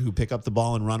the court who pick up the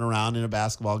ball and run around in a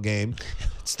basketball game.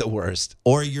 It's the worst.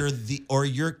 Or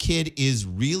your kid is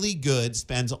really good,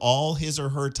 spends all his or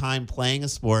her time playing a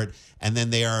sport, and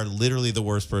then they are literally the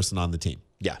worst person on the team.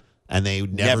 Yeah. And they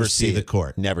never see the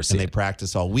court. Never see it. And they it.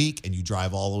 practice all week, and you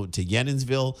drive all over to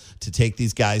Yenninsville to take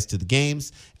these guys to the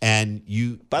games. And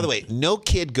By the way, no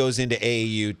kid goes into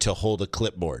AAU to hold a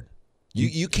clipboard.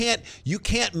 You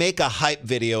can't make a hype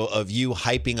video of you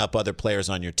hyping up other players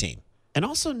on your team. And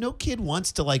also, no kid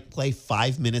wants to play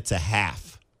 5 minutes a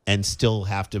half and still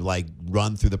have to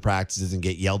run through the practices and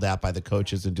get yelled at by the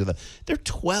coaches and do that. They're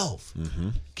 12.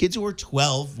 Kids who are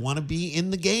 12 want to be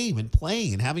in the game and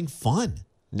playing and having fun.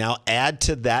 Now add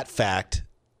to that fact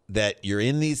that you're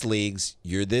in these leagues,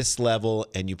 you're this level,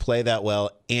 and you play that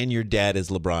well, and your dad is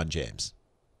LeBron James.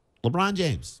 LeBron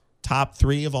James, top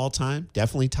 3 of all time,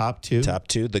 definitely top 2. Top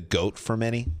 2, the GOAT for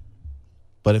many.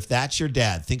 But if that's your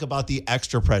dad, think about the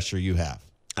extra pressure you have.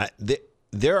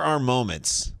 There are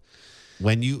moments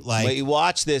when you when you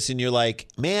watch this and you're like,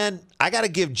 man, I got to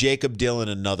give Jacob Dylan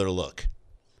another look.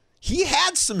 He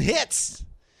had some hits.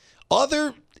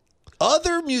 Other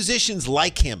musicians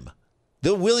like him.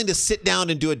 They're willing to sit down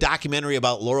and do a documentary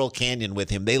about Laurel Canyon with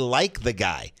him. They like the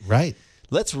guy. Right.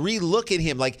 Let's re-look at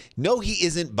him. No, he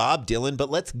isn't Bob Dylan, but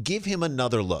let's give him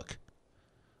another look.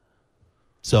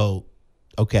 So,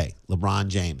 okay, LeBron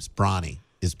James, Bronny,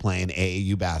 is playing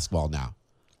AAU basketball now.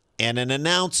 And an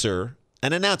announcer,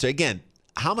 again,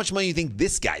 how much money do you think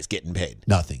this guy's getting paid?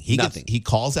 Nothing. Nothing. He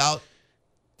calls out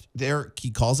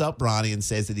Bronny and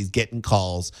says that he's getting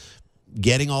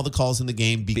all the calls in the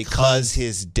game because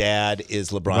his dad is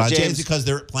LeBron James. Because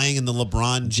they're playing in the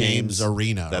LeBron James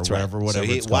arena. That's or right. Whatever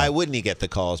it's called. Why wouldn't he get the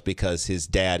calls? Because his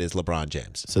dad is LeBron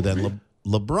James. So then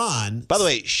LeBron. By the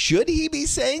way, should he be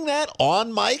saying that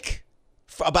on mic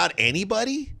about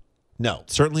anybody? No.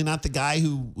 Certainly not the guy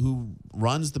who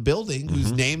runs the building,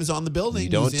 whose name is on the building. You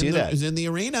don't do that. Who's in the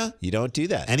arena. You don't do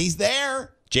that. And he's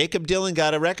there. Jacob Dylan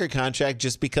got a record contract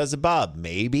just because of Bob.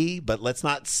 Maybe, but let's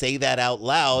not say that out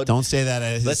loud. Don't say that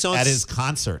at his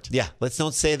concert. Yeah, let's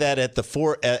don't say that at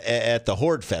the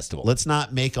Horde Festival. Let's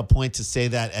not make a point to say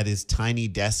that at his Tiny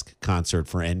Desk concert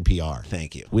for NPR.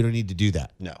 Thank you. We don't need to do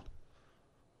that. No.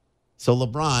 So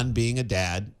LeBron, being a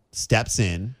dad, steps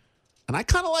in. And I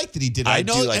kind of like that he did it. I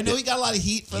know he got a lot of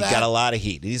heat for that. He got a lot of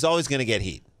heat. He's always going to get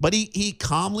heat. But he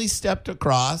calmly stepped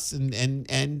across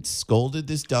and scolded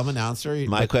this dumb announcer.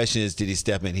 My question is, did he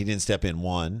step in? He didn't step in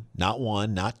one, not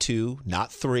 2,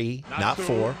 not 3, not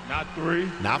 4, not 3,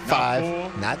 not 5,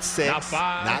 not 4, not 6, not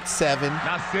 5, not 7.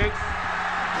 not 6,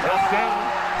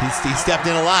 not 7. He stepped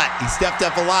in a lot. He stepped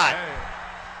up a lot.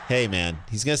 Hey, man,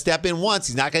 he's going to step in once.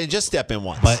 He's not going to just step in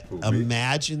once. But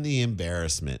imagine the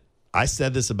embarrassment. I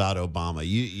said this about Obama.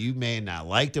 You may have not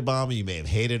liked Obama. You may have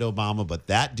hated Obama, but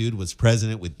that dude was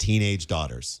president with teenage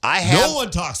daughters. No one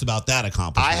talks about that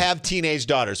accomplishment. I have teenage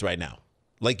daughters right now.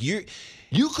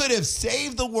 You could have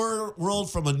saved the world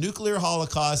from a nuclear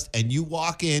holocaust, and you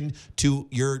walk in to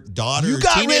your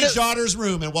teenage daughter's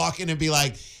room and walk in and be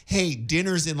like, hey,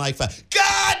 dinner's in 5.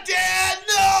 God, Dad,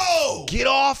 no! Get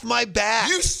off my back.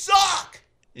 You suck!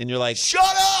 And you're like, shut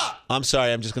up! I'm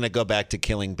sorry, I'm just going to go back to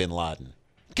killing bin Laden.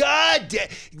 God damn,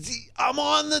 I'm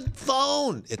on the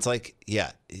phone. It's like,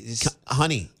 yeah.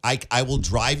 Honey, I will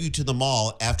drive you to the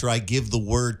mall after I give the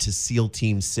word to SEAL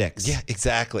Team 6. Yeah,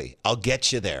 exactly. I'll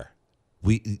get you there.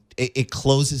 It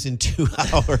closes in 2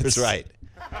 hours. That's right.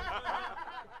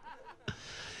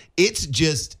 It's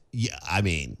just, yeah, I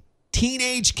mean,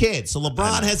 teenage kid. So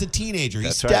LeBron has a teenager. He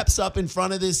That's right. steps up in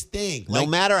front of this thing. No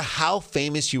matter how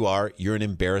famous you are, you're an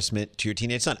embarrassment to your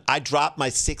teenage son. I dropped my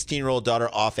 16-year-old daughter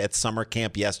off at summer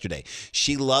camp yesterday.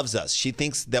 She loves us. She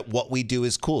thinks that what we do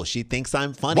is cool. She thinks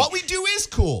I'm funny. What we do is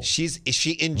cool. She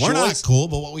enjoys. We're not cool,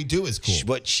 but what we do is cool.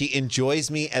 But she enjoys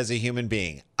me as a human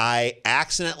being. I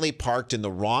accidentally parked in the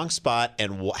wrong spot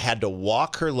and had to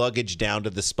walk her luggage down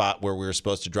to the spot where we were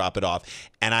supposed to drop it off.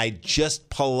 And I just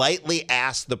politely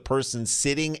asked the person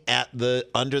sitting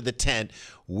under the tent,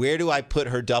 where do I put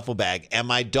her duffel bag? And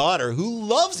my daughter, who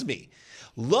loves me,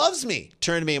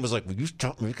 turned to me and was like, will you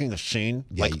stop making a scene?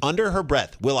 Yeah, Under her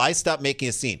breath, will I stop making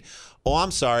a scene? Oh,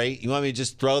 I'm sorry. You want me to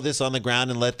just throw this on the ground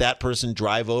and let that person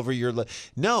drive over your...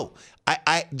 No.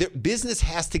 Business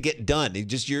has to get done.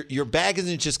 Your bag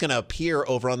isn't just going to appear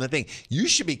over on the thing. You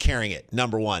should be carrying it,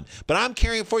 number one. But I'm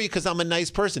carrying it for you because I'm a nice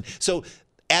person. So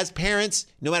as parents,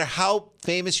 no matter how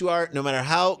famous you are, no matter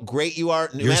how great you are,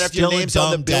 no matter if your name's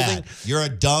on the building... You're a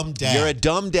dumb dad. You're a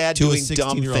dumb dad to doing a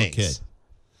dumb 16-year-old things. kid.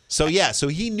 So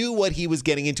he knew what he was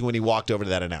getting into when he walked over to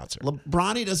that announcer.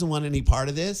 LeBron doesn't want any part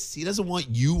of this. He doesn't want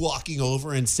you walking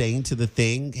over and saying to the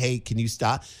thing, hey, can you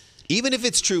stop? Even if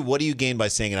it's true, what do you gain by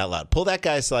saying it out loud? Pull that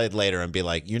guy aside later and be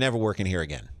like, you're never working here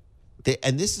again.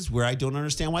 And this is where I don't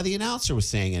understand why the announcer was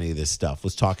saying any of this stuff,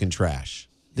 was talking trash.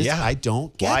 I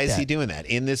don't get Why that. is he doing that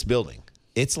in this building?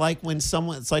 It's like when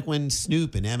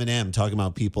Snoop and Eminem talking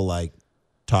about people like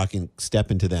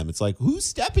stepping to them. It's like, who's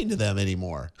stepping to them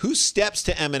anymore? Who steps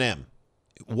to Eminem?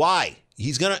 Why?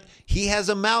 He has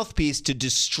a mouthpiece to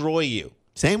destroy you.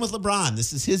 Same with LeBron.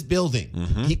 This is his building.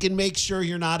 Mm-hmm. He can make sure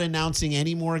you're not announcing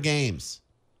any more games.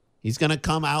 He's going to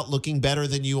come out looking better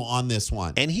than you on this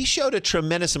one. And he showed a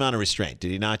tremendous amount of restraint,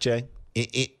 did he not, Jay?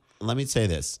 Let me say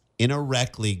this. In a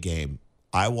rec league game,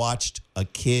 I watched a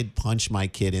kid punch my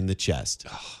kid in the chest.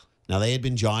 Now, they had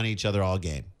been jawing each other all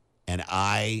game. And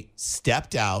I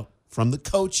stepped out from the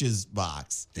coach's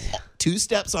box, 2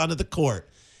 steps onto the court,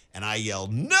 and I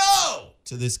yelled, no,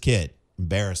 to this kid.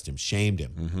 Embarrassed him, shamed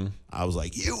him. Mm-hmm. I was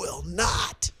like, you will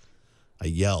not. I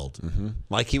yelled. Mm-hmm.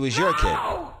 Like he was your kid.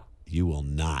 You will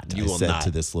not. You I will said not.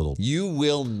 to this little You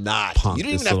will not. punk, You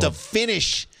don't even this have to little-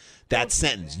 finish that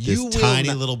sentence. this You will tiny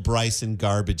not. little Bryson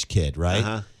garbage kid, right?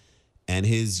 Uh-huh. And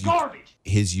his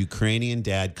Ukrainian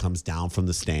dad comes down from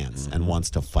the stands Mm-hmm. and wants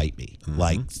to fight me.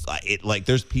 Like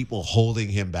there's people holding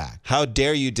him back. How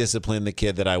dare you discipline the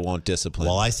kid that I won't discipline?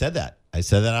 Well, I said that. I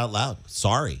said that out loud.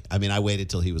 Sorry. I mean, I waited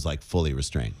till he was like fully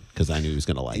restrained because I knew he was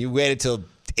going to like. You waited till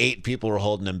 8 people were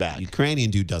holding him back.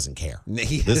 Ukrainian dude doesn't care.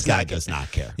 He This does guy not care. does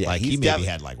not care. Yeah, like he he's maybe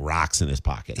had like rocks in his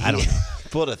pocket. I don't know.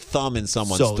 Put a thumb in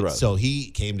someone's throat. So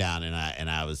he came down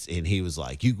and he was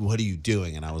like, what are you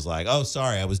doing? And I was like, oh,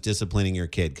 sorry, I was disciplining your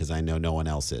kid because I know no one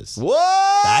else is. What?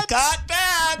 That got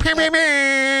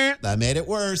bad. That made it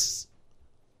worse.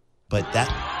 But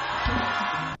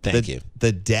Thank you.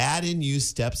 The dad in you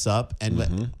steps up,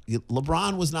 and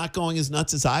LeBron was not going as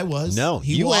nuts as I was. No,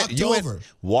 he you walked over.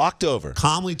 Walked over.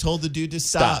 Calmly told the dude to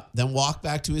stop, then walked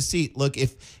back to his seat. Look,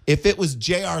 if it was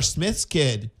J.R. Smith's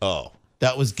kid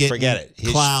that was getting Forget it.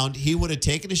 clowned, he would have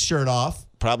taken his shirt off.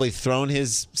 Probably thrown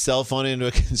his cell phone into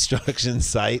a construction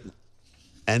site.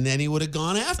 And then he would have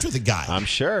gone after the guy. I'm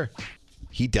sure.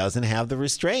 He doesn't have the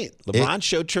restraint. LeBron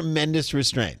showed tremendous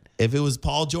restraint. If it was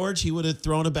Paul George, he would have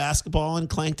thrown a basketball and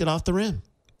clanked it off the rim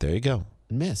There you go.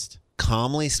 and missed.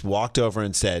 Calmly walked over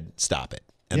and said, stop it.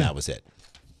 And Yeah. that was it.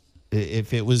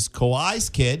 If it was Kawhi's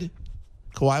kid,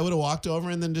 Kawhi would have walked over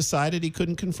and then decided he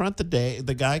couldn't confront the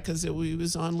guy because he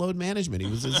was on load management. He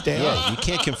was his day off. Yeah, you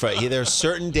can't confront. There are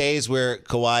certain days where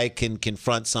Kawhi can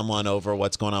confront someone over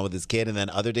what's going on with his kid, and then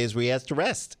other days where he has to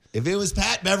rest. If it was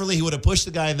Pat Beverly, he would have pushed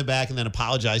the guy in the back and then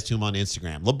apologized to him on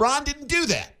Instagram. LeBron didn't do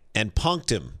that. And punked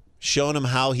him, showing him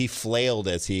how he flailed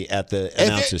at the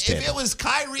announcer's table. If it was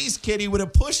Kyrie's kid, he would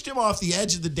have pushed him off the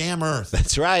edge of the damn earth.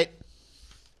 That's right.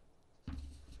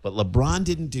 But LeBron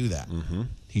didn't do that. Mm-hmm.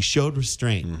 He showed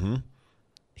restraint. Mm-hmm.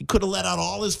 He could have let out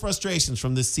all his frustrations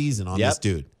from this season on this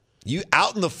dude. You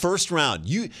out in the first round.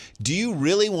 Do you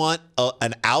really want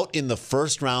an out in the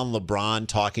first round LeBron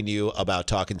talking to you about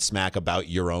talking smack about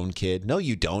your own kid? No,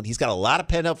 you don't. He's got a lot of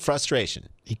pent up frustration.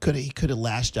 He could have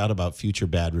lashed out about future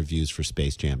bad reviews for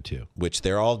Space Jam 2. Which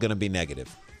they're all going to be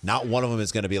negative. Not one of them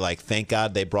is going to be like, thank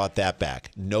God they brought that back.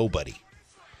 Nobody.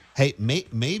 Hey,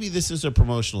 maybe this is a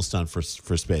promotional stunt for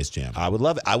Space Jam. I would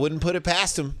love it. I wouldn't put it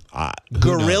past him. Who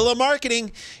Guerrilla knows?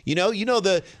 marketing. You know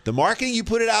the marketing, you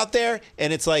put it out there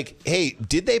and it's like, hey,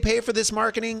 did they pay for this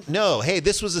marketing? No. Hey,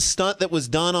 this was a stunt that was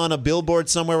done on a billboard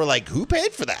somewhere. We're like, who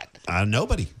paid for that?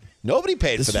 Nobody. Nobody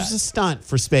paid This for that. was a stunt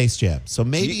for Space Jam. So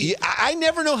maybe I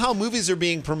never know how movies are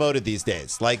being promoted these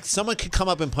days. Like, someone could come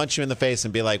up and punch you in the face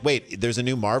and be like, wait, there's a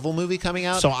new Marvel movie coming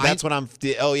out? So That's what I'm...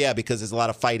 Oh, yeah, because there's a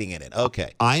lot of fighting in it.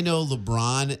 Okay. I know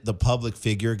LeBron, the public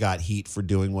figure, got heat for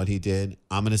doing what he did.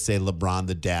 I'm going to say LeBron,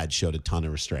 the dad, showed a ton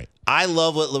of restraint. I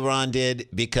love what LeBron did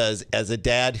because as a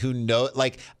dad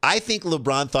I think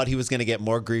LeBron thought he was going to get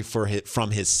more grief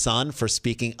from his son for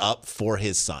speaking up for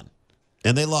his son.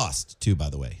 And they lost, too, by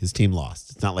the way. His team lost.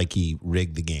 It's not like he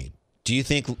rigged the game. Do you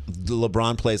think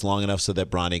LeBron plays long enough so that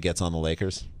Bronny gets on the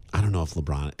Lakers? I don't know if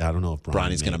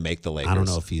Bronny's going to make the Lakers. I don't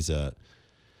know if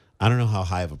I don't know how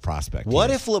high of a prospect he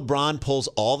What is. if LeBron pulls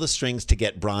all the strings to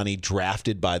get Bronny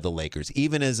drafted by the Lakers,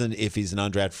 even if he's an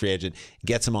undrafted free agent,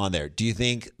 gets him on there? Do you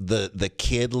think the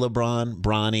kid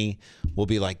Bronny, will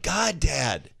be like, God,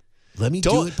 Dad, Let me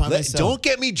do it by myself. Don't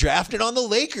get me drafted on the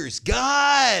Lakers.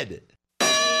 God.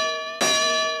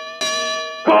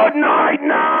 Good night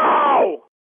now.